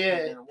like,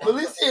 yeah. But at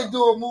least he didn't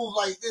do a move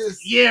like this.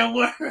 Yeah,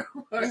 word.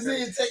 At least he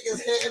didn't take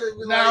his hand and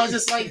be like, I was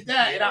just like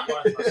that. And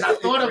I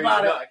thought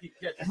about it.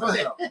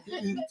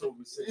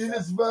 He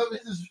just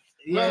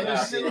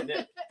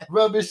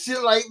rubbing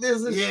shit like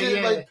this and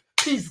shit like,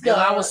 peace, God.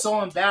 I was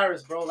so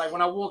embarrassed, bro. Like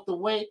when I walked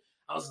away,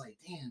 I was like,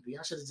 damn, B,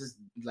 I should have just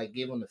like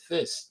gave him the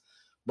fist.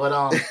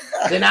 But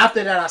then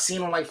after that, I seen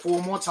him like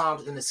 4 more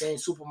times in the same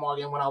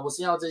supermarket. And when I was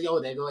seeing, I was like,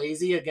 yo, there go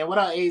AZ again. What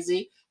up, AZ?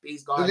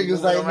 Peace, God. That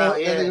nigga's like, no, that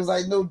nigga's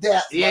like, no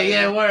dap.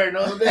 Yeah, word.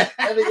 No dap.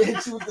 That nigga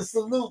hit you with the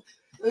salute.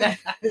 That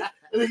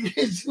nigga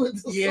hit you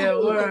with the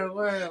salute.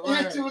 Word. He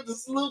hit you with the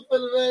salute for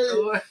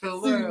the man.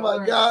 See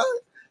my God.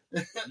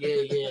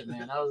 Yeah,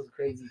 man. That was a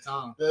crazy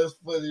time. That's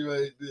funny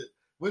right there.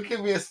 When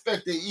can we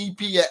expect an EP,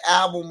 an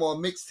album, or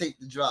mixtape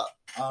to drop?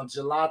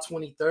 July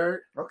 23rd.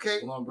 Okay.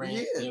 We're gonna bring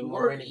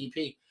the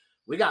EP.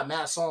 We got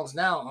mad songs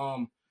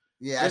now.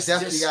 I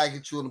definitely gotta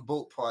get you on the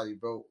boat party,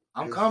 bro.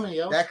 I'm coming,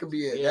 yo. That could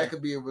be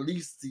a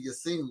release to your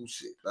single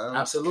shit.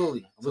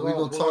 Absolutely. So we're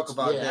gonna talk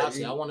about that.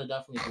 Absolutely. I want to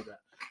definitely do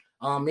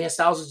that. Me and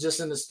Styles was just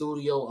in the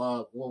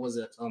studio. What was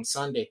it?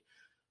 Sunday,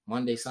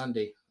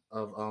 Sunday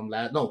of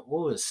what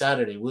was it?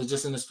 Saturday. We was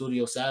just in the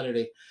studio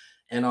Saturday,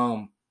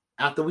 and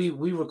after we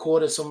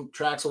recorded some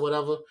tracks or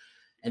whatever,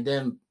 and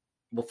then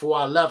before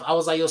I left, I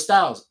was like, yo,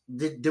 Styles,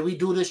 did we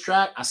do this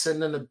track? I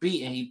sent him the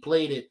beat and he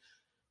played it.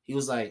 He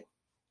was like,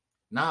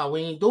 nah,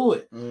 we ain't do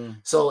it.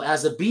 So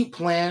as a beat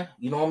plan,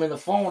 I'm in the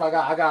phone. I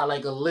got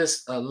like a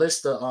list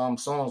of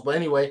songs. But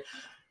anyway,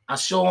 I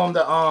show him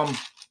the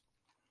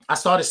I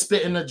started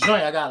spitting the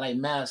joint. I got like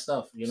mad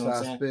stuff. You know what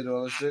I'm saying? Spit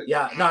all the shit?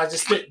 Yeah, no, I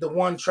just spit the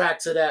one track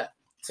to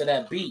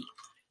that beat.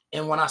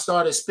 And when I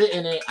started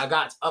spitting it, I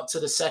got up to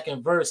the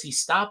second verse. He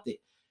stopped it.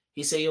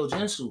 He said, yo,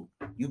 Jensu,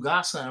 you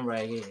got something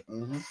right here.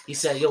 Mm-hmm. He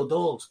said, yo,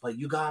 dogs, but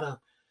you gotta,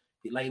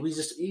 like,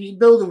 he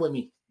building with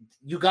me.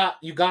 You got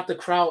the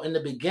crowd in the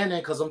beginning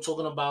because I'm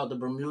talking about the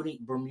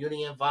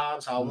Bermudian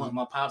vibes. How I went,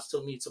 my pops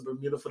took me to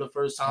Bermuda for the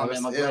first time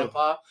and my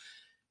grandpa.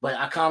 But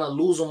I kind of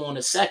lose them on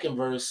the second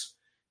verse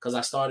because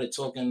I started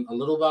talking a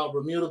little about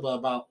Bermuda, but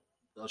about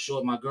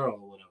short my girl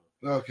or whatever.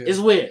 Okay. It's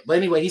weird. But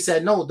anyway, he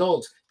said, no,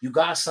 dogs, you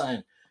got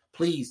something.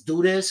 Please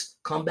do this.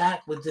 Come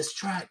back with this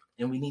track.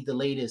 And we need the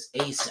latest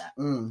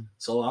ASAP.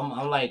 So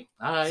I'm like,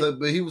 all right. So,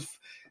 but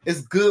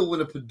it's good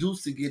when a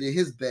producer get in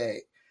his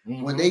bag.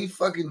 Mm-hmm. When they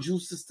fucking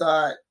juices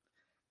start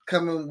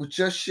coming with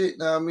your shit,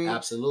 know what I mean?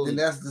 Absolutely.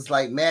 Then that's just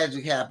like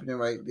magic happening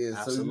right there.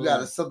 Absolutely. So you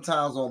gotta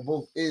sometimes on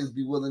both ends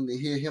be willing to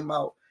hear him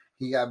out.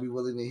 He gotta be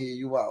willing to hear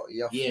you out.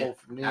 Yeah,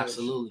 from there.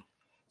 Absolutely.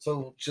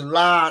 So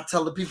July,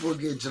 tell the people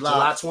again,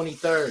 July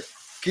 23rd.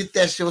 Get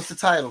that shit. What's the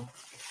title?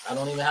 I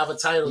don't even have a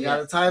title you yet.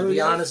 Got a title to be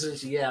yet? honest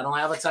with you, I don't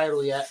have a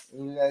title yet.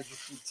 You gotta get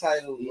the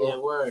title. Yeah,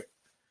 word.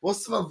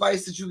 What's some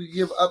advice that you could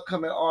give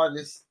upcoming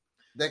artists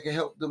that can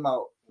help them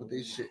out with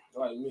their shit?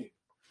 Like me.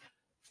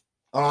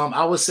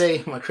 I would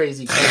say my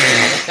crazy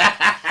cousin.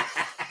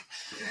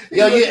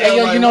 Yo,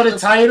 you know the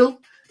title?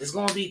 It's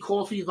gonna be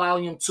Coffee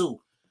Volume 2.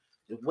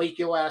 Wake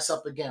your ass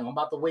up again. I'm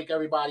about to wake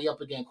everybody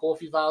up again.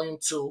 Coffee Volume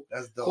 2.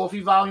 That's dope.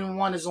 Coffee Volume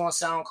 1 is on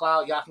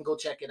SoundCloud. Y'all can go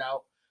check it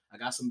out. I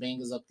got some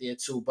bangers up there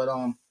too. But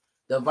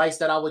the advice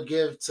that I would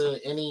give to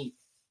any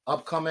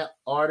upcoming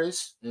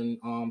artists and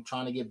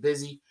trying to get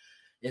busy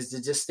is to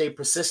just stay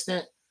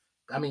consistent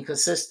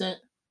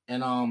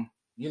and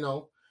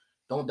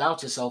don't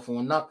doubt yourself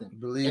on nothing.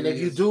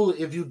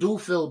 If you do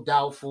feel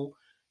doubtful,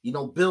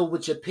 build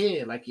with your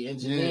peer, like your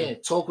engineer. Yeah.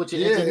 Talk with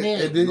your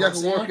engineer. And then y'all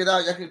can work it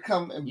out. Y'all can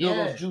come and build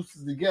those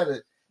juices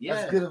together. Yeah.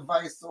 That's good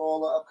advice to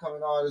all the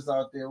upcoming artists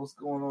out there. What's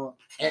going on?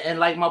 And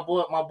like my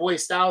boy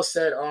Styles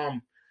said,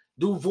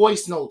 do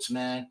voice notes,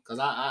 man, because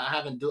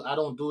I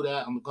don't do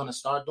that. I'm gonna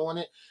start doing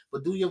it,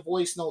 but do your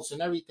voice notes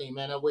and everything,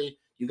 man. That way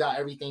you got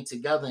everything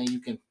together and you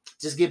can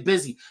just get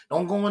busy.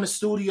 Don't go in the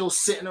studio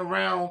sitting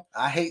around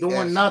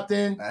doing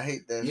nothing. I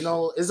hate that. You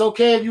know, it's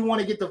okay if you want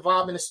to get the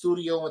vibe in the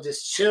studio and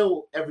just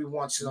chill every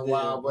once in a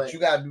while, but you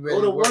gotta be ready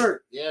go to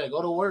work. Yeah,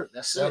 go to work.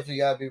 That's Definitely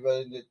gotta be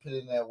ready to put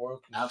in that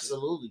work.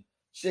 Absolutely.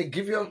 Shit,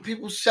 give your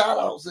people shout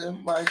outs,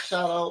 everybody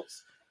shout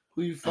outs.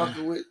 Who you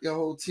fucking with, your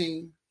whole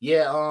team?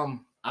 Yeah,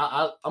 I'm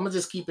gonna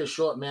just keep it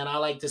short, man. I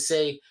like to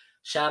say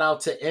shout out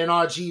to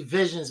NRG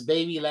Visions,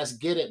 baby. Let's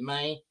get it,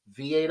 man.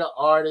 VA the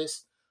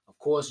artist, of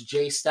course,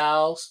 Jay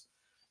Styles,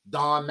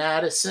 Don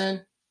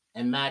Madison,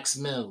 and Max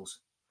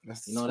Mills.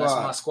 That's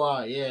my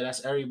squad. Yeah,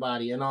 that's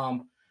everybody. And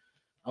I'm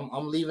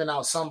leaving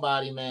out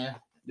somebody, man.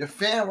 Your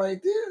fan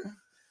right there.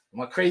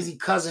 My crazy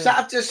cousin.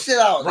 Shout your shit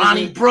out.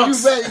 Ronnie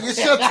Brooks. You ready?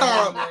 It's your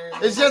time.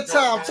 It's your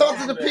time. Talk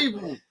to the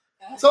people.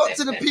 Talk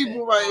to the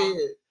people right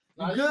here.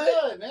 You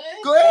good, man?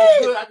 Go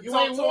ahead. You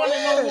ain't wanting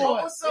no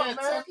more. What's up, man?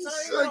 Come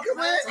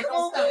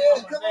on,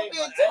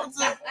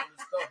 man.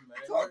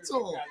 Talk to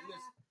him.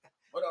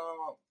 But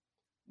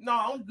no,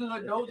 I'm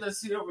good though.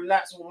 Just here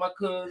relaxing with my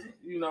cousin,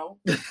 you know.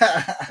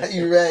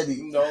 You ready?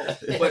 You know.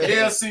 But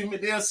they'll see me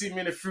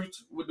in the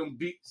future with them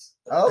beats.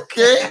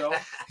 Okay. You know?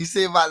 He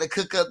said about to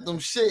cook up them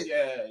shit.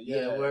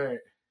 Yeah, word.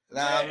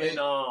 Nah, and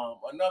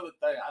another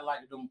thing, I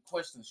like them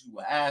questions you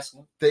were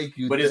asking. Thank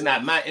you. But it's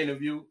not my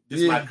interview.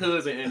 It's my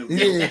cousin interview.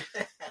 Yeah.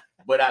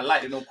 But I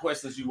like them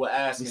questions you were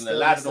asking. A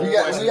lot of them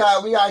questions.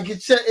 We gotta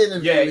get your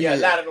interview. Yeah, a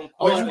lot of them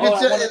questions.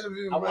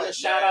 I want to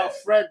shout out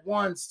Fred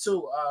Ones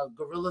too.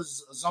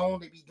 Gorilla's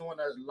Zone. They be doing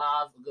a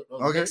live.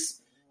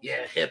 Mix.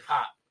 Yeah, hip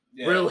hop.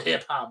 Yeah. Real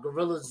hip hop.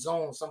 Gorilla's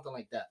Zone, something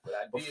like that.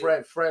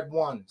 But Fred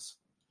Ones.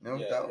 No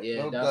doubt.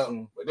 Yeah, no definitely.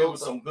 doubt. But there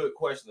was some good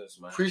questions,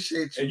 man.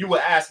 Appreciate you. And you were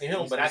asking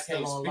him, but I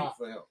can't speak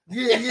for him.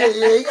 Yeah.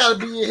 He gotta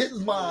be in his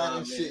mind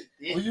and shit.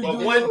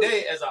 But one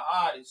day, as an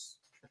artist,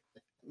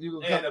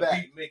 you and a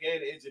beat maker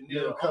and an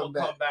engineer, I'm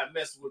gonna come back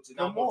messing with you.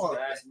 Come on.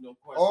 To ask me no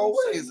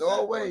questions.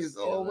 Always,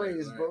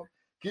 bro.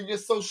 Give your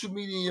social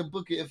media and your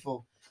booking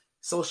info.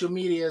 Social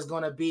media is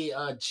gonna be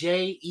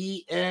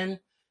JensuMosley.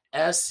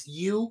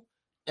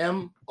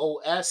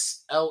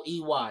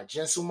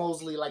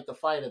 Jensumosley like the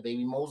fighter,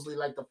 baby. Mosley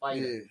like the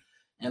fighter.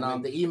 Yeah.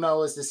 And the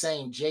email is the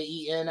same.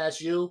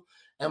 JensuMosley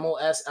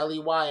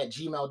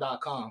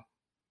 @gmail.com.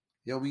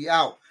 Yo, we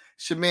out.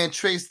 It's your man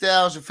Trey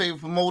Styles, your favorite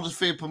promoter.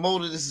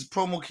 This is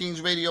Promo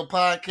Kings Radio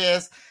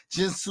Podcast.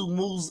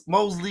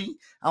 Jensumosley.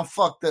 I'm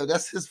fucked up.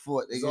 That's his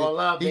fault. It's all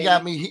up, he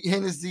got me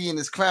Hennessy and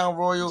his Crown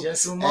Royal. And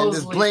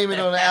just blame it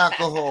on the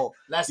alcohol.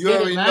 You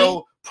already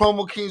know.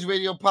 Promo Kings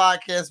Radio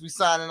Podcast. We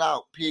signing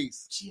out.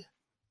 Peace. Cheer.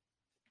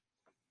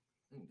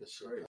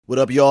 What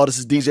up, y'all? This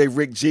is DJ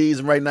Rick G's,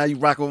 and right now you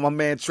rocking with my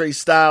man Trey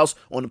Styles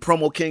on the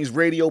Promo Kings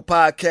Radio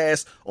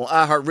Podcast on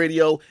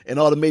iHeartRadio and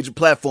all the major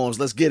platforms.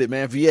 Let's get it,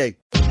 man. VA.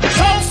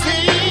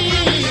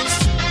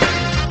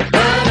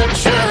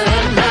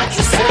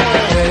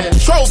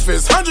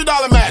 Trophies,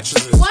 $100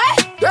 mattresses.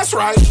 What? That's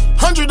right,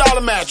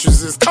 $100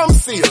 mattresses. Come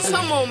see us.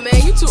 Come on,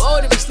 man. You too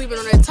old to be sleeping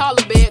on that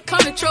taller bed. Come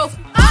to Trophy.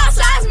 All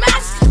size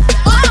mattresses,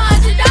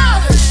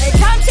 $100. Hey,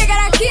 come check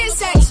out our kids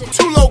section.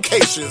 2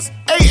 locations,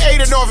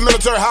 880 North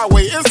Military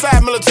Highway,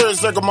 inside Military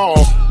Circle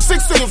Mall,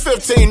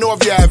 1615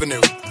 Northview Avenue.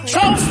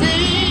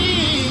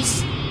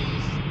 Trophies,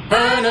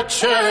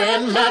 furniture,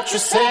 and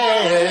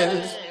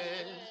mattresses.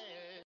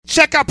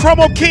 Check out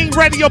Promo King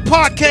Radio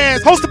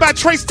Podcast, hosted by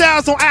Trey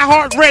Styles on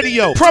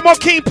iHeartRadio. Promo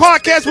King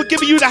Podcast will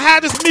give you the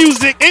hottest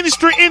music,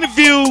 industry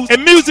interviews,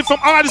 and music from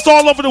artists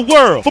all over the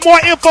world. For more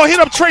info, hit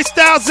up Trey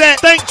Styles at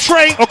Thank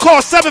Trey or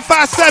call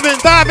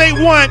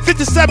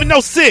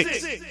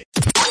 757-581-5706.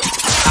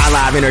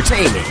 iLive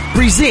Entertainment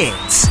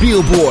presents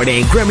Billboard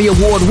and Grammy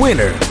Award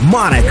winner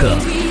Monica.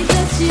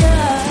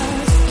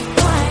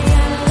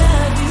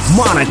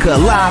 Monica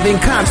live in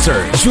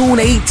concert June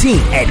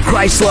 18th at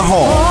Chrysler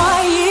Hall.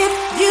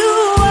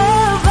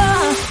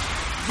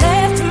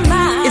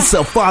 It's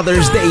a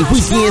Father's Day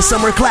weekend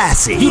summer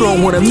classic you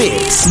don't want to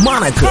miss.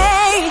 Monica.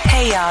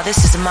 Hey y'all,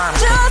 this is Monica.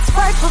 Just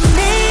work for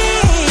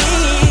me.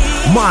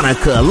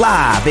 Monica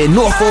live in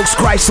Norfolk's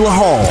Chrysler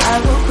Hall. I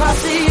will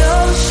cross the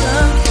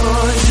ocean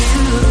for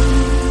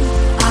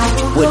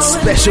you. With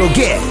special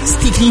guest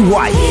Kiki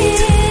Wyatt.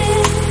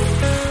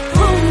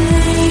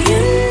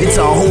 It's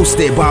all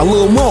hosted by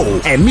Lil Mo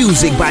and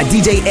music by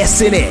DJ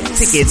SNS.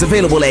 Tickets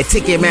available at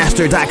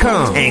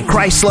Ticketmaster.com and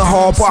Chrysler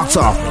Hall box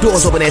office.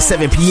 Doors open at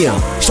 7 p.m.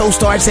 Show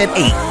starts at 8.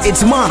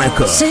 It's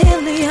Monica.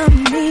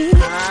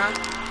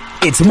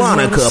 It's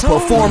Monica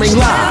performing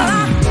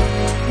live.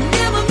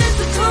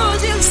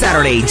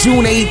 Saturday,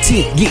 June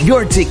 18th. Get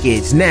your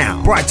tickets now.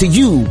 Brought to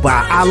you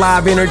by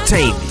iLive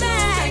Entertainment.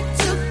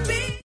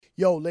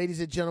 Yo, ladies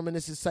and gentlemen,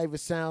 this is Cypher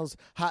Sounds,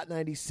 Hot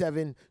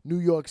 97, New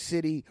York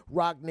City,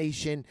 Rock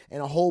Nation,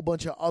 and a whole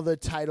bunch of other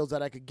titles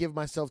that I could give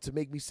myself to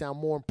make me sound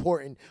more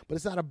important. But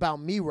it's not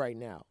about me right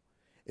now.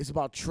 It's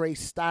about Trey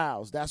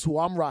Styles. That's who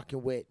I'm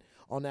rocking with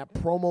on that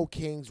Promo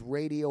Kings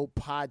Radio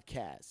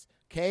Podcast.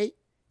 Okay?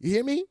 You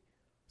hear me?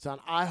 It's on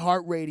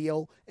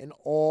iHeartRadio and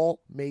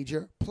all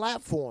major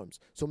platforms.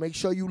 So make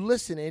sure you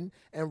listening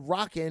and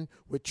rocking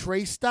with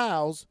Trey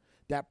Styles,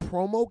 that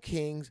Promo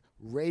Kings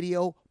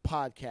Radio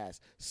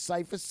Podcast.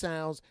 Cypher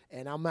Sounds,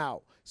 and I'm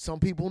out. Some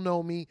people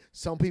know me.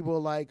 Some people are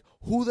like,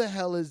 who the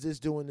hell is this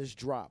doing this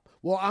drop?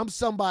 Well, I'm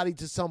somebody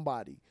to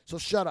somebody. So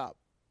shut up.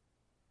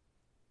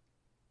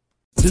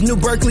 The new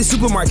Berkeley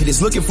Supermarket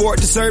is looking forward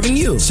to serving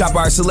you. Shop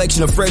our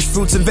selection of fresh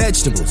fruits and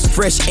vegetables,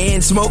 fresh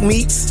and smoked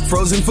meats,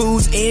 frozen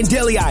foods, and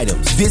deli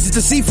items. Visit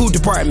the seafood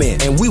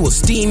department, and we will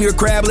steam your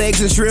crab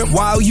legs and shrimp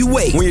while you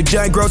wait. When you're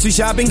done grocery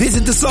shopping,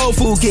 visit the Soul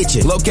Food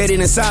Kitchen, located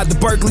inside the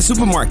Berkeley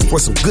Supermarket, for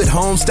some good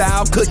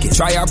home-style cooking.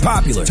 Try our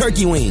popular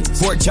turkey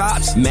wings, pork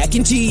chops, mac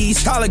and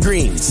cheese, collard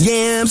greens,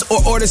 yams,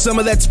 or order some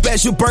of that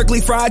special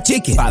Berkeley fried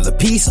chicken by the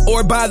piece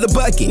or by the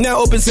bucket.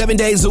 Now open 7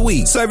 days a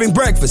week, serving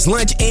breakfast,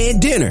 lunch,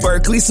 and dinner.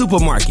 Berkeley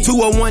Supermarket,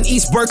 201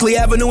 East Berkeley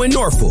Avenue in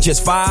Norfolk,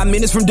 just 5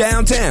 minutes from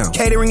downtown.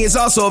 Catering is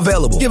also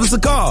available. Give us a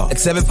call at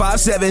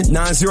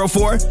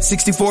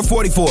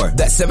 757-904-6444.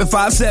 That's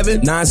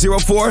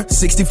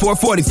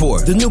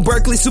 757-904-6444. The new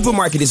Berkeley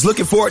Supermarket is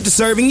looking forward to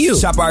serving you.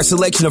 Shop our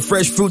selection of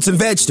fresh fruits and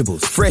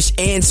vegetables, fresh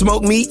and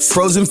smoked meats,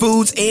 frozen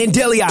foods, and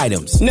deli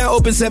items. Now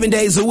open 7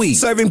 days a week,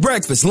 serving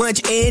breakfast,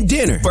 lunch, and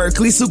dinner.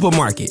 Berkeley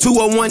Supermarket,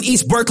 201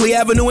 East Berkeley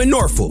Avenue in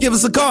Norfolk. Give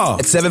us a call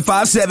at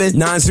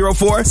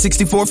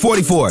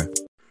 757-904-6444.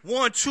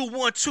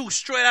 1212,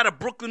 straight out of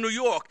Brooklyn, New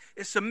York.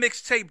 It's a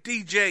mixtape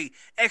DJ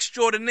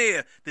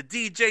extraordinaire, the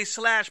DJ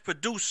 /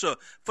 producer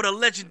for the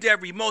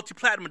legendary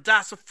multi-platinum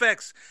DOS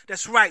Effects.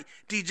 That's right,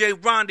 DJ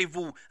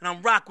Rendezvous, and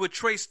I'm rocking with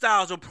Trey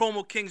Styles on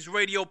Promo Kings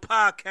Radio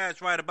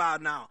Podcast right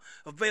about now.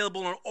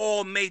 Available on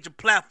all major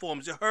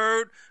platforms. You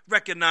heard?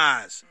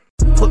 Recognize.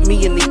 Put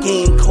me in the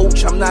game,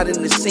 coach, I'm not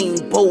in the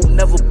same boat.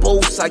 Never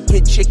boast, I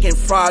get chicken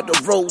fried or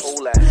roast.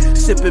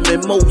 Sipping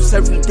mimosas,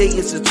 every day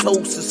is a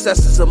toast.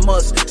 Success is a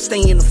must,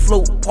 staying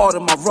afloat, part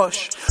of my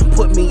rush.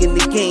 Put me in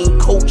the game,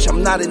 coach,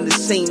 I'm not in the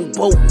same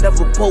boat.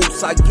 Never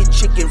boast, I get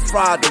chicken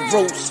fried or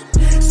roast.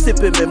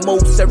 Sipping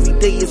mimosas, every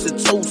day is a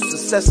toast.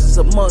 Success is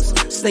a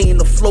must, staying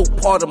afloat,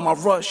 part of my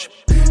rush.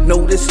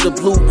 Notice the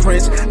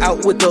blueprints,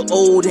 out with the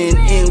old and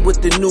in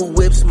with the new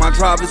whips. My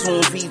driver's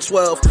on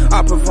V12,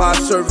 I provide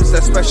service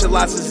that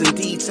specializes in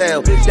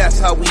detail. That's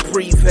how we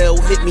prevail,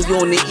 hit me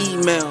on the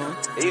email.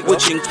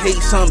 Which in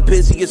case I'm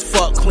busy as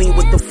fuck, clean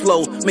with the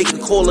flow. Make a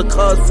call a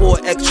cuz for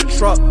an extra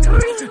truck.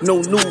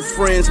 No new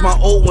friends, my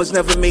old ones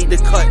never made the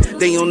cut.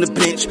 They on the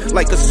bench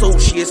like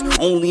associates,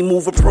 only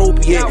move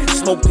appropriate.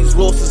 Smoke these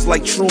losses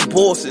like true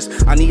bosses.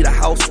 I need a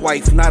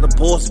housewife, not a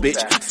boss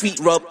bitch. Feet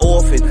rub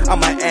often,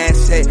 I'm an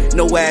asset,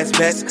 no ass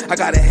bets. I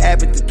got a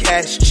habit to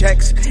cash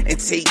checks and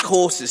take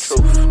courses. So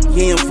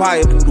yeah, I'm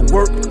viable, the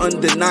work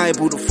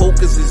undeniable. The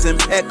focus is in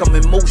pack, I'm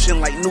in motion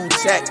like new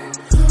tech.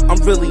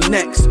 I'm really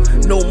next,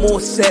 no more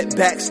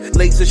setbacks,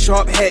 laser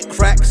sharp head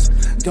cracks.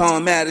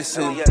 Don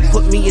Madison,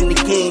 put me in the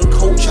game,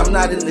 coach, I'm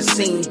not in the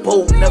same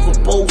boat. Never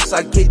boast,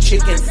 I get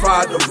chicken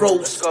fried or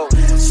roast.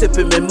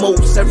 Sipping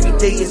mimosas, every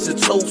day is a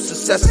toast.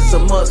 Success is a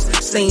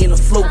must, staying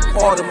afloat,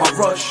 part of my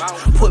rush.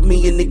 Put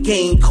me in the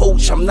game,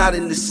 coach, I'm not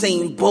in the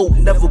same boat.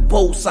 Never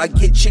boast, I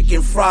get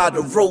chicken fried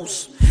or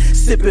roast.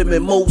 Sipping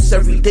mimosas,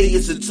 every day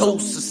is a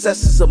toast.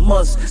 Success is a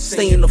must,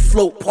 staying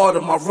afloat, part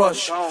of my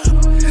rush.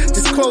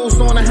 Just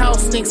closed on a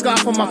house, thanks God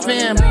for my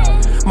fam.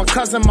 My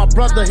cousin, my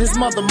brother, his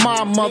mother,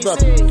 my mother.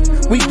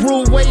 We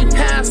grew way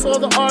past all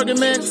the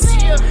arguments.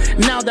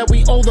 Now that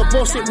we older,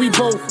 bullshit, we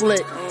both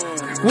lit.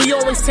 We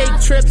always take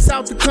trips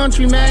out the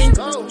country, man.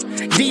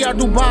 DR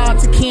Dubai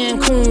to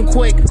Cancun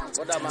quick.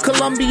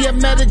 Colombia,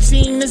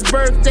 Medellin, his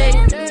birthday.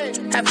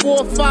 Had 4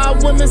 or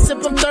 5 women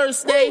sipping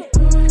Thursday.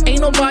 Ain't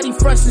nobody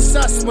fresh as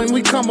us when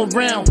we come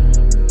around.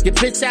 Your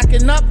bitch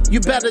acting up, you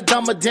better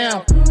dumb her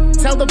down.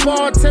 Tell the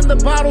bartender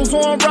bottles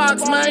on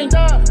rocks, man.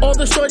 All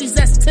the shorties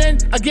that's 10,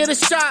 I get a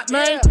shot,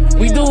 man.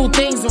 We do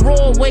things the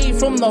raw way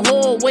from the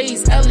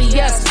hallways.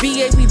 LES,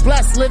 VA, we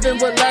blessed, living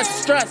with less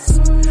stress.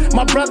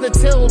 My brother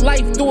till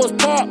life do us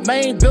part,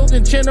 man.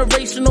 Building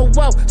generational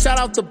wealth. Shout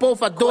out to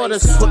both our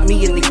daughters. Put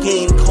me in the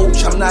game,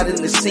 coach, I'm not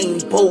in the same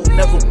boat.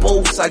 Never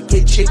boast, I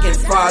get chicken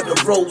fried or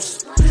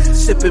roast.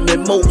 Sipping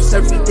mimosas,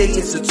 every day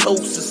is a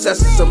toast. Success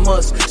is a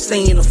must,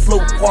 staying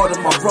afloat, part of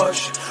my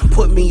rush.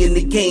 Put me in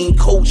the game,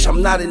 coach,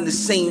 I'm not in the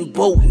same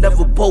boat.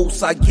 Never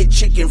boast, I get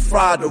chicken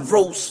fried or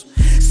roast.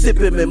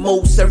 Sipping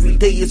mimosas, every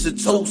day is a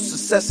toast.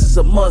 Success is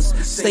a must,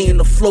 staying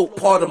afloat,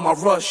 part of my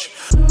rush.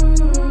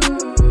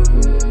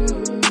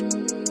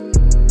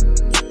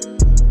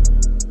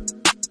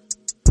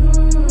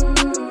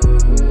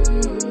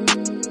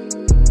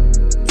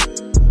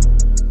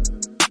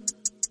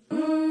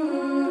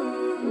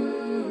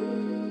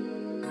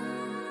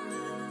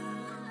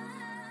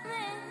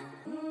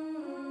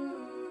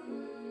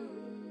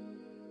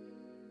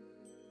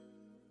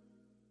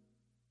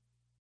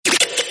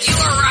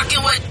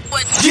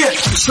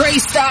 Trey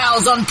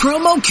Styles on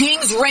Promo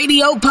Kings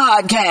Radio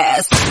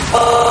Podcast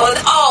on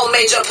all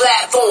major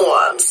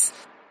platforms.